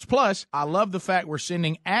anything else. Plus, I love the fact we're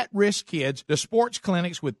sending at-risk kids to sports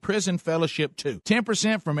clinics with Prison Fellowship, too.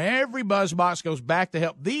 10% from every BuzzBox goes back to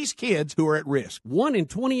help these kids who are at risk. 1 in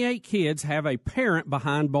 28 kids have a parent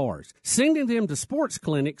behind bars. Sending them to sports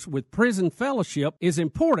clinics with Prison Fellowship is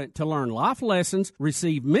important to learn life lessons,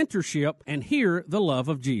 receive mentorship, and hear the love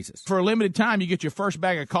of Jesus. For a limited time, you get your first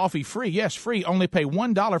bag of coffee free. Yes, free. Only pay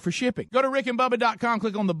 $1 for shipping. Go to rickandbubba.com.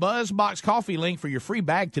 Click on the BuzzBox Coffee link for your free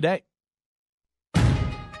bag today.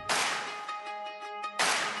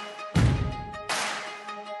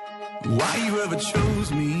 Why you ever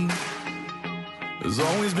chose me has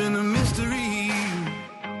always been a mystery.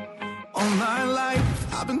 All my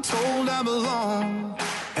life I've been told I belong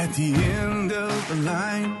at the end of the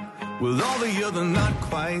line with all the other not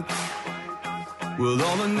quite, with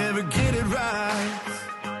all the never get it right.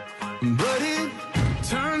 But it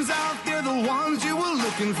turns out they're the ones you were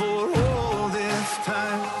looking for all this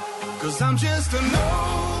time. 'Cause I'm just a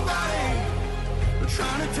nobody,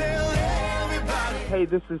 trying to tell everybody. Hey,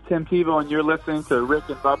 this is Tim Tebow, and you're listening to Rick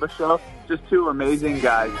and Bubba Show. Just two amazing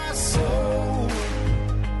guys.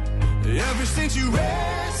 Ever since you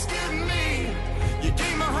rescued me, you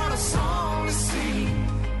gave my heart a song to sing.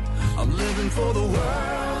 I'm living for the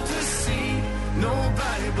world to see.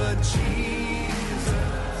 Nobody but Jesus.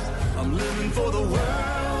 I'm living for the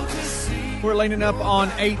world to see. We're leaning up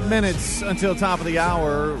on 8 minutes until top of the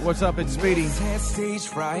hour. What's up? It's Speedy.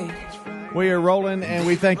 We are rolling, and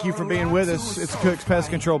we thank you for being with us. It's Cook's Pest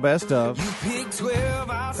Control Best Of.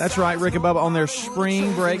 That's right, Rick and Bubba on their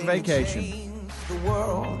spring break vacation.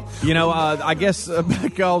 You know, I guess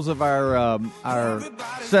because of our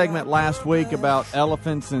segment last week about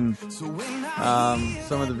elephants and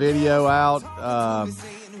some of the video out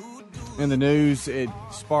in the news, it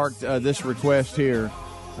sparked this request here.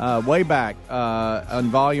 Way back on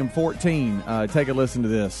volume 14. Take a listen to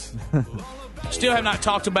this. Still have not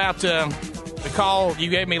talked about the call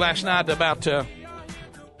you gave me last night about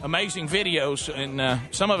amazing videos, and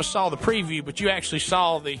some of us saw the preview, but you actually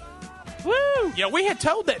saw the. Woo! Yeah, we had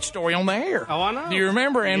told that story on the air. Oh, I know. Do you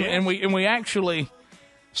remember? And we actually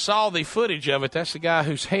saw the footage of it. That's the guy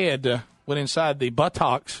whose head went inside the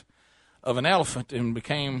buttocks of an elephant and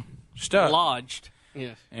became stuck. Lodged.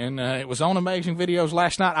 Yes. And it was on Amazing Videos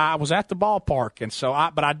last night. I was at the ballpark,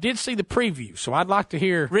 and but I did see the preview, so I'd like to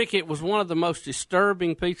hear. Rick, it was one of the most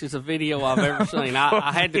disturbing pieces of video I've ever seen.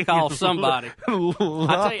 I had to call somebody. I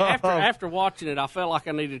tell you, after watching it, I felt like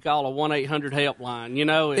I needed to call a 1-800 helpline. You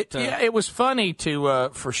know, it was funny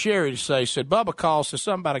for Sherry to say. Said Bubba calls, says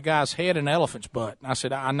something about a guy's head and an elephant's butt. And I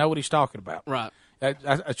said, I know what he's talking about. Right.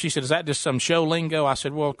 She said, is that just some show lingo? I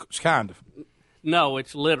said, well, it's kind of. No,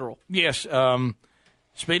 it's literal. Yes.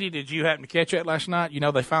 Speedy, did you happen to catch that last night? You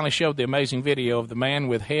know, they finally showed the amazing video of the man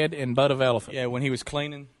with head and butt of elephant. Yeah, when he was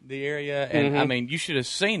cleaning the area. And, I mean, you should have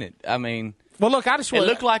seen it. I mean, well, look, it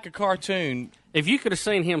looked like a cartoon. If you could have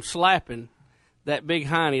seen him slapping that big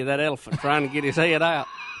hiney of that elephant trying to get his head out.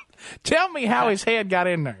 Tell me how his head got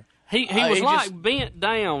in there. He was bent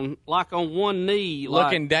down, like on one knee.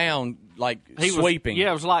 Looking down, like sweeping. It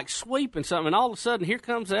was like sweeping something. And all of a sudden, here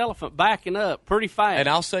comes the elephant backing up pretty fast. And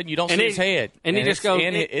all of a sudden, you don't see his head. And he just goes.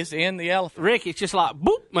 It's in the elephant. Rick, it's just like,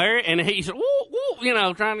 boop, Mary. And he's, woo,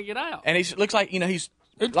 woo, trying to get out. And he looks like, he's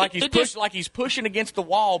pushing against the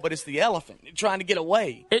wall, but it's the elephant trying to get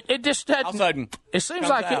away. It just all of a sudden, it seems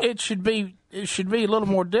like it should be a little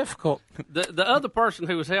more difficult. The other person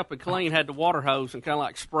who was helping clean had the water hose and kind of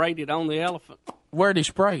like sprayed it on the elephant. Where did he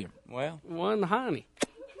spray him? Well, in the hiney.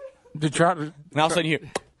 And all of a sudden you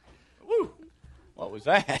hear, woo! What was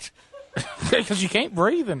that? Because you can't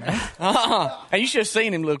breathe in there. And you should have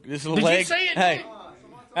seen him look. His little legs. Did you see it?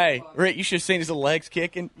 Hey, Rick, you should have seen his little legs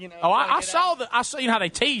kicking. Oh, I saw how they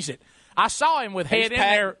tease it. I saw him with head in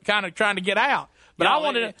there, kind of trying to get out. But I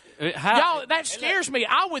wanted to. Y'all, that scares me.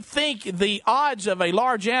 I would think the odds of a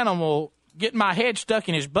large animal getting my head stuck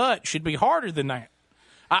in his butt should be harder than that.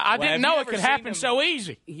 I didn't know it could happen so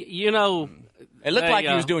easy. You know, it looked like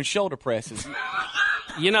he was doing shoulder presses.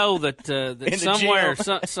 You know that somewhere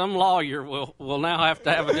some lawyer will now have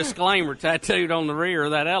to have a disclaimer tattooed on the rear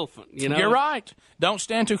of that elephant. You're right. Don't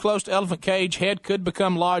stand too close to elephant cage. Head could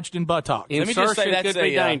become lodged in buttocks. Let me just say could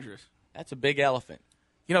be dangerous. That's a big elephant.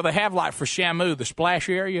 They have like for Shamu, the splash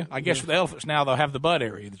area. I guess for the elephants now they'll have the butt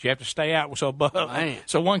area that you have to stay out so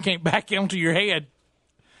one can't back onto your head.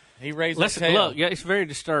 He raised his tail. Look, it's very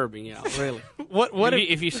disturbing, y'all. Really.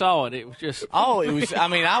 If you saw it, it was just. Oh, it was. I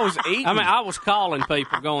mean, I was eating. I was calling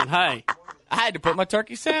people, going, "Hey." I had to put my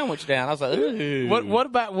turkey sandwich down. I was like, ooh.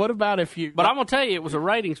 What about if you? But I'm gonna tell you, it was a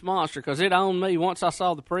ratings monster because it owned me. Once I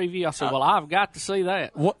saw the preview, I said, "Well, I've got to see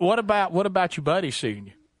that." What about your buddy seeing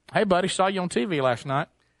you? Hey, buddy, saw you on TV last night.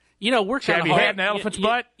 We're kind of hard. Have you had an elephant's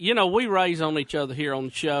butt? We raise on each other here on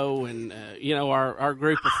the show, and our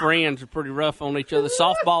group of friends are pretty rough on each other. The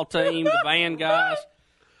softball team, the band guys.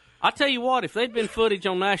 I tell you what, if there'd been footage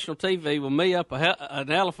on national TV with me up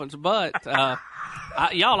an elephant's butt,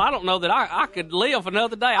 y'all, I don't know that I could live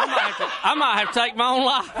another day. I might have to take my own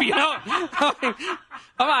life. You know, I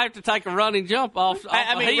might have to take a running jump off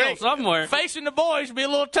a hill Rick, somewhere. Facing the boys would be a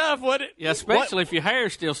little tough, wouldn't it? Yeah, especially if your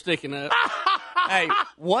hair's still sticking up. Hey,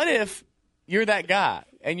 what if you're that guy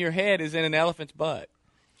and your head is in an elephant's butt,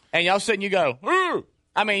 and all of a sudden you go, "Ooh."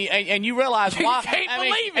 I mean, and you realize why? Can't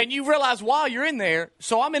believe it. And you realize while you're in there,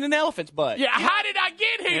 so I'm in an elephant's butt. Yeah, how did I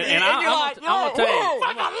get here? And I'm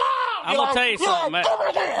gonna tell you something, man.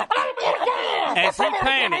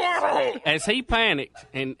 As he panicked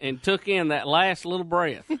and took in that last little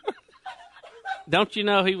breath, don't you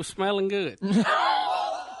know he was smelling good?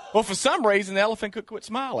 Well, for some reason, the elephant could quit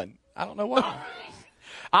smiling. I don't know why.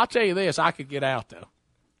 I'll tell you this: I could get out though.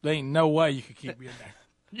 There ain't no way you could keep me in there.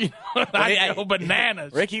 You know, I go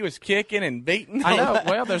bananas. Ricky was kicking and beating. I know.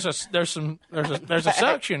 Well, there's a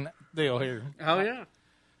suction deal here. Oh yeah.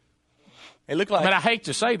 It looked like. But I hate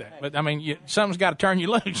to say that. But I mean, something's got to turn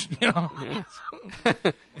you loose. You know.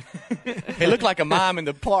 It looked like a mime in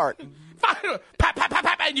the park. Pop, pop, pop,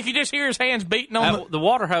 pop, and you could just hear his hands beating on the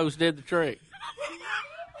water hose did the trick.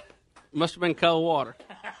 Must have been cold water.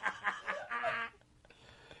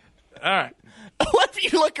 All right. What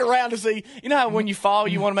if you look around to see? You know how when you fall,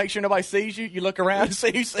 you want to make sure nobody sees you. You look around to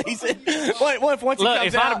see who sees it. What if once he comes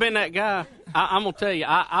if out? I'd have been that guy, I'm gonna tell you,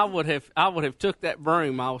 I would have took that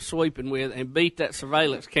broom I was sweeping with and beat that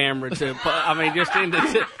surveillance camera to. I mean, just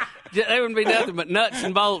into. There wouldn't be nothing but nuts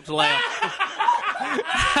and bolts left.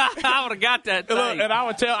 I would have got that thing. Look, and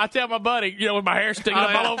I tell my buddy, you know, with my hair sticking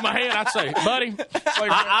up all over my head, I'd say, buddy,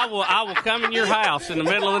 I will come in your house in the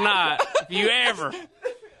middle of the night if you ever.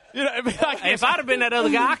 You know, if I'd have been that other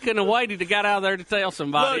guy, I couldn't have waited to get out there to tell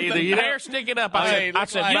somebody. Look, either. The hair sticking up. I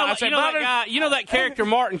said, that guy, you know that character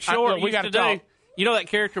Martin Short used to do? You know that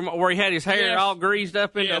character where he had his hair all greased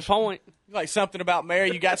up into a point? Like something about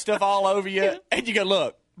Mary, you got stuff all over you, and you go,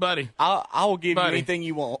 look, buddy, I will give you anything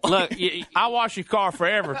you want. Look, I'll wash your car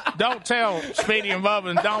forever. Don't tell Speedy and Bubba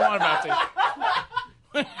and don't worry about this.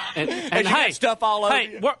 And hey, stuff all over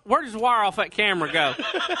you. Where does the wire off that camera go?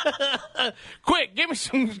 Quick, give me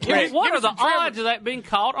some. What are the odds of that being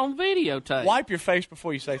caught on videotape? Wipe your face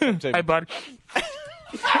before you say something to me. Hey, buddy.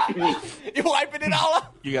 You wiping it all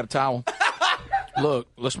up? You got a towel? Look,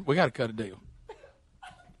 listen, we got to cut a deal.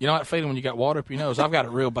 You know that feeling when you got water up your nose? I've got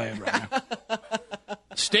it real bad right now.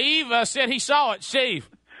 Steve said he saw it. Steve.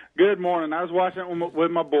 Good morning. I was watching it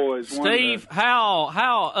with my boys. Steve,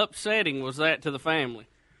 how upsetting was that to the family?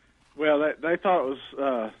 Well, they thought it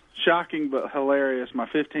was shocking but hilarious. My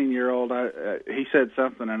 15-year-old, he said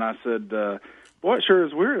something, and I said, boy, it sure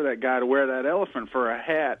is weird of that guy to wear that elephant for a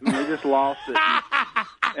hat, and we just lost it.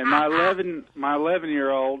 And my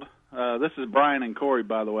 11-year-old, this is Brian and Corey,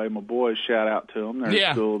 by the way. My boys, shout out to them. They're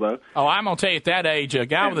in school, though. Oh, I'm going to tell you, at that age, a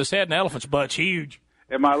guy with his head in an elephant's butt's huge.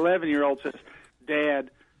 And my 11-year-old says,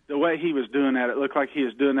 Dad, the way he was doing that, it looked like he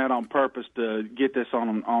was doing that on purpose to get this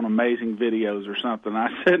on amazing videos or something. I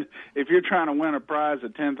said, if you're trying to win a prize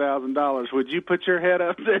of $10,000, would you put your head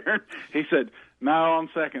up there? He said, no, on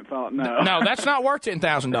second thought, no. No, that's not worth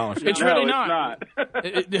 $10,000. It's really not.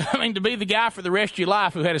 I mean, to be the guy for the rest of your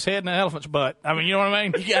life who had his head in an elephant's butt. I mean, you know what I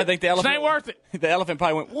mean? Yeah, I think the elephant. It ain't worth it. The elephant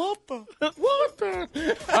probably went, what the? What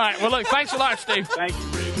the? All right, well, look, thanks a lot, Steve. Thank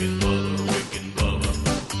you.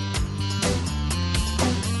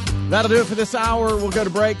 That'll do it for this hour. We'll go to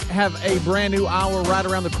break, have a brand new hour right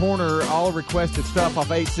around the corner. All requested stuff off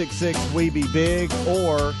 866-WE-BE-BIG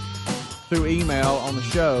or through email on the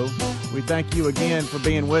show. We thank you again for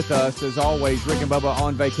being with us. As always, Rick and Bubba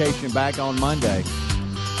on vacation, back on Monday.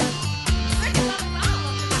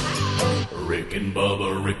 Rick and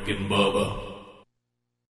Bubba, Rick and Bubba.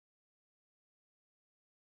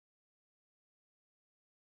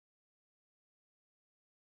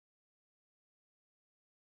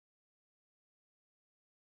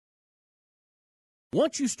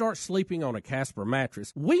 Once you start sleeping on a Casper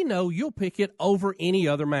mattress, we know you'll pick it over any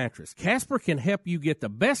other mattress. Casper can help you get the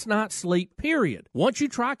best night's sleep, period. Once you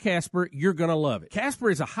try Casper, you're going to love it. Casper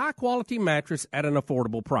is a high-quality mattress at an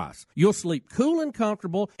affordable price. You'll sleep cool and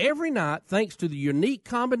comfortable every night thanks to the unique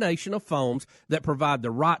combination of foams that provide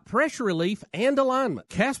the right pressure relief and alignment.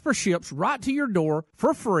 Casper ships right to your door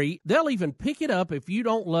for free. They'll even pick it up if you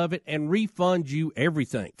don't love it and refund you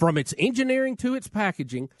everything. From its engineering to its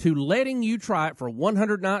packaging to letting you try it for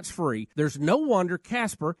 100 nights free. There's no wonder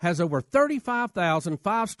Casper has over 35,000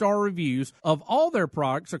 five-star reviews of all their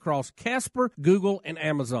products across Casper, Google, and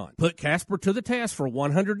Amazon. Put Casper to the test for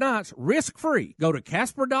 100 nights risk-free. Go to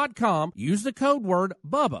Casper.com, use the code word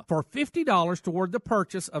BUBBA for $50 toward the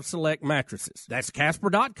purchase of select mattresses. That's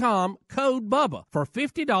Casper.com, code BUBBA for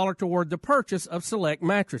 $50 toward the purchase of select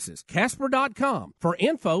mattresses. Casper.com. For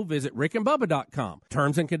info, visit rickandbubba.com.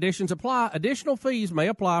 Terms and conditions apply. Additional fees may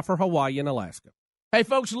apply for Hawaii and Alaska. Hey,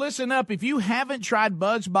 folks, listen up. If you haven't tried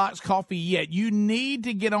BuzzBox coffee yet, you need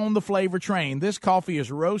to get on the flavor train. This coffee is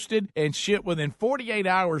roasted and shipped within 48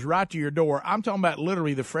 hours right to your door. I'm talking about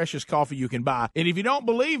literally the freshest coffee you can buy. And if you don't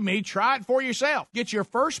believe me, try it for yourself. Get your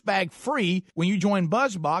first bag free when you join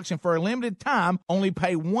BuzzBox, and for a limited time, only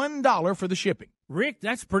pay $1 for the shipping. Rick,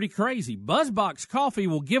 that's pretty crazy. BuzzBox Coffee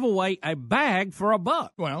will give away a bag for $1.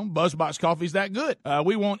 Well, BuzzBox Coffee's that good.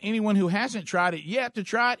 We want anyone who hasn't tried it yet to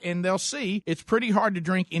try it, and they'll see it's pretty hard to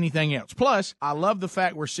drink anything else. Plus, I love the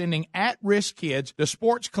fact we're sending at-risk kids to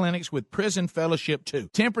sports clinics with Prison Fellowship, too.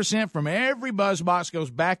 10% from every BuzzBox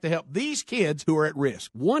goes back to help these kids who are at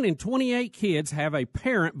risk. 1 in 28 kids have a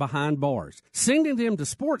parent behind bars. Sending them to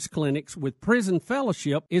sports clinics with Prison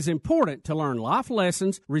Fellowship is important to learn life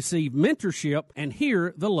lessons, receive mentorship, and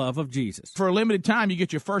hear the love of Jesus. For a limited time, you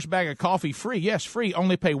get your first bag of coffee free. Yes, free.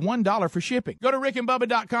 Only pay $1 for shipping. Go to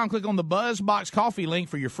rickandbubba.com, click on the BuzzBox Coffee link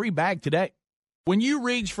for your free bag today. When you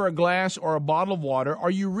reach for a glass or a bottle of water, are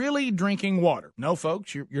you really drinking water? No,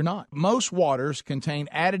 folks, you're not. Most waters contain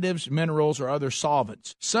additives, minerals, or other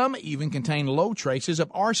solvents. Some even contain low traces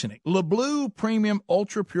of arsenic. LeBlue Premium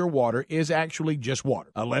Ultra Pure Water is actually just water.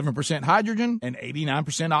 11% hydrogen and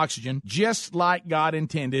 89% oxygen, just like God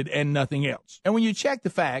intended and nothing else. And when you check the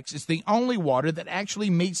facts, it's the only water that actually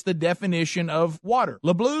meets the definition of water.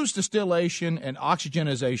 LeBlue's distillation and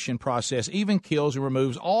oxygenization process even kills and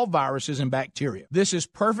removes all viruses and bacteria. This is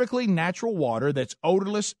perfectly natural water that's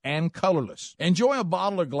odorless and colorless. Enjoy a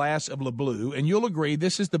bottle or glass of LeBlue, and you'll agree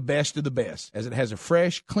this is the best of the best, as it has a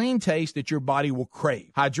fresh, clean taste that your body will crave.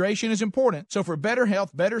 Hydration is important, so for better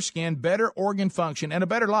health, better skin, better organ function, and a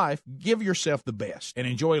better life, give yourself the best and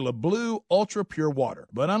enjoy LeBlue Ultra Pure Water.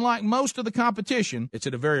 But unlike most of the competition, it's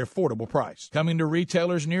at a very affordable price. Coming to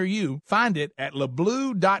retailers near you, find it at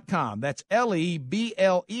lebleu.com. That's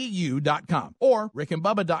LEBLEU.com or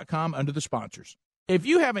rickandbubba.com under the sponsors. If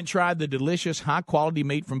you haven't tried the delicious, high-quality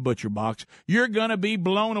meat from ButcherBox, you're going to be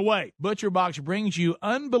blown away. ButcherBox brings you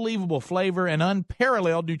unbelievable flavor and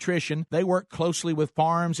unparalleled nutrition. They work closely with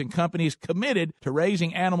farms and companies committed to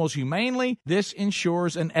raising animals humanely. This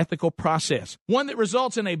ensures an ethical process, one that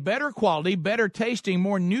results in a better quality, better tasting,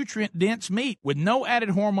 more nutrient-dense meat with no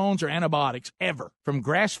added hormones or antibiotics ever. From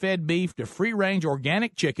grass-fed beef to free-range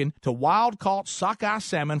organic chicken to wild-caught sockeye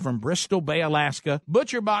salmon from Bristol Bay, Alaska,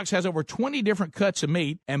 ButcherBox has over 20 different cuts of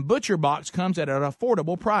meat, and ButcherBox comes at an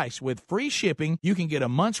affordable price. With free shipping, you can get a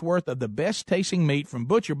month's worth of the best tasting meat from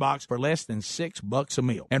ButcherBox for less than $6 a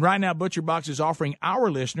meal. And right now, ButcherBox is offering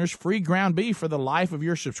our listeners free ground beef for the life of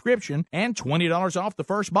your subscription and $20 off the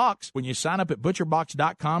first box when you sign up at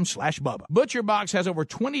butcherbox.com/Bubba. ButcherBox has over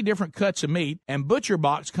 20 different cuts of meat, and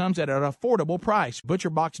ButcherBox comes at an affordable price.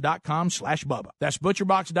 ButcherBox.com/Bubba. That's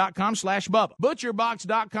butcherbox.com/Bubba.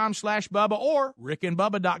 ButcherBox.com/Bubba or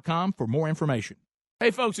rickandbubba.com for more information. Hey,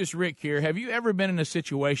 folks, it's Rick here. Have you ever been in a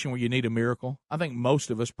situation where you need a miracle? I think most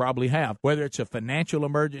of us probably have. Whether it's a financial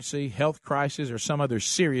emergency, health crisis, or some other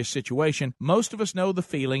serious situation, most of us know the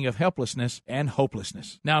feeling of helplessness and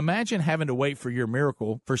hopelessness. Now, imagine having to wait for your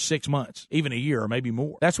miracle for 6 months, even a year, or maybe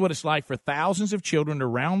more. That's what it's like for thousands of children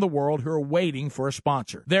around the world who are waiting for a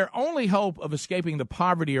sponsor. Their only hope of escaping the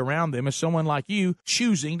poverty around them is someone like you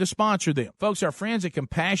choosing to sponsor them. Folks, our friends at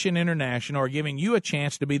Compassion International are giving you a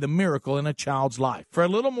chance to be the miracle in a child's life. For a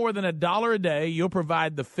little more than $1 a day, you'll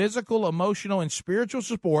provide the physical, emotional, and spiritual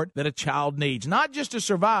support that a child needs, not just to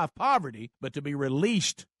survive poverty, but to be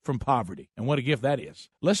released from poverty. And what a gift that is.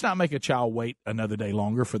 Let's not make a child wait another day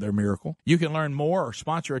longer for their miracle. You can learn more or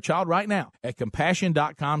sponsor a child right now at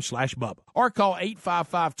compassion.com/Bubba or call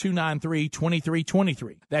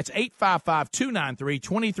 855-293-2323. That's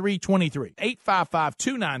 855-293-2323.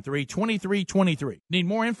 855-293-2323. Need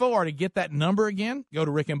more info or to get that number again? Go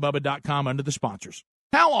to rickandbubba.com under the sponsors.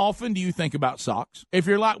 How often do you think about socks? If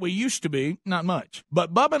you're like we used to be, not much.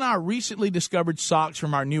 But Bubba and I recently discovered socks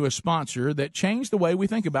from our newest sponsor that changed the way we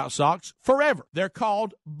think about socks forever. They're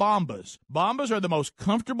called Bombas. Bombas are the most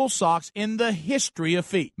comfortable socks in the history of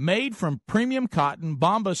feet. Made from premium cotton,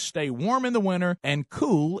 Bombas stay warm in the winter and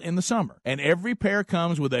cool in the summer. And every pair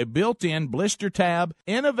comes with a built-in blister tab,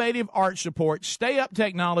 innovative arch support, stay-up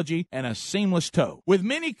technology, and a seamless toe. With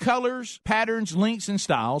many colors, patterns, lengths, and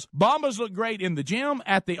styles, Bombas look great in the gym,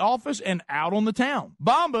 at the office, and out on the town.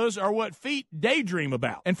 Bombas are what feet daydream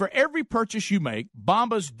about. And for every purchase you make,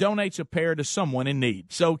 Bombas donates a pair to someone in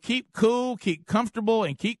need. So keep cool, keep comfortable,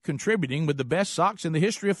 and keep contributing with the best socks in the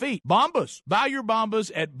history of feet. Bombas. Buy your Bombas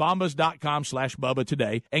at bombas.com/Bubba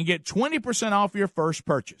today and get 20% off your first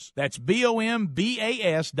purchase. That's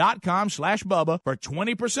BOMBAS.com/Bubba for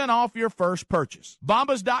 20% off your first purchase.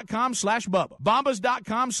 Bombas.com/Bubba.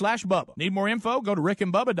 Bombas.com/Bubba. Need more info? Go to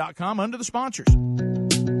rickandbubba.com under the sponsors.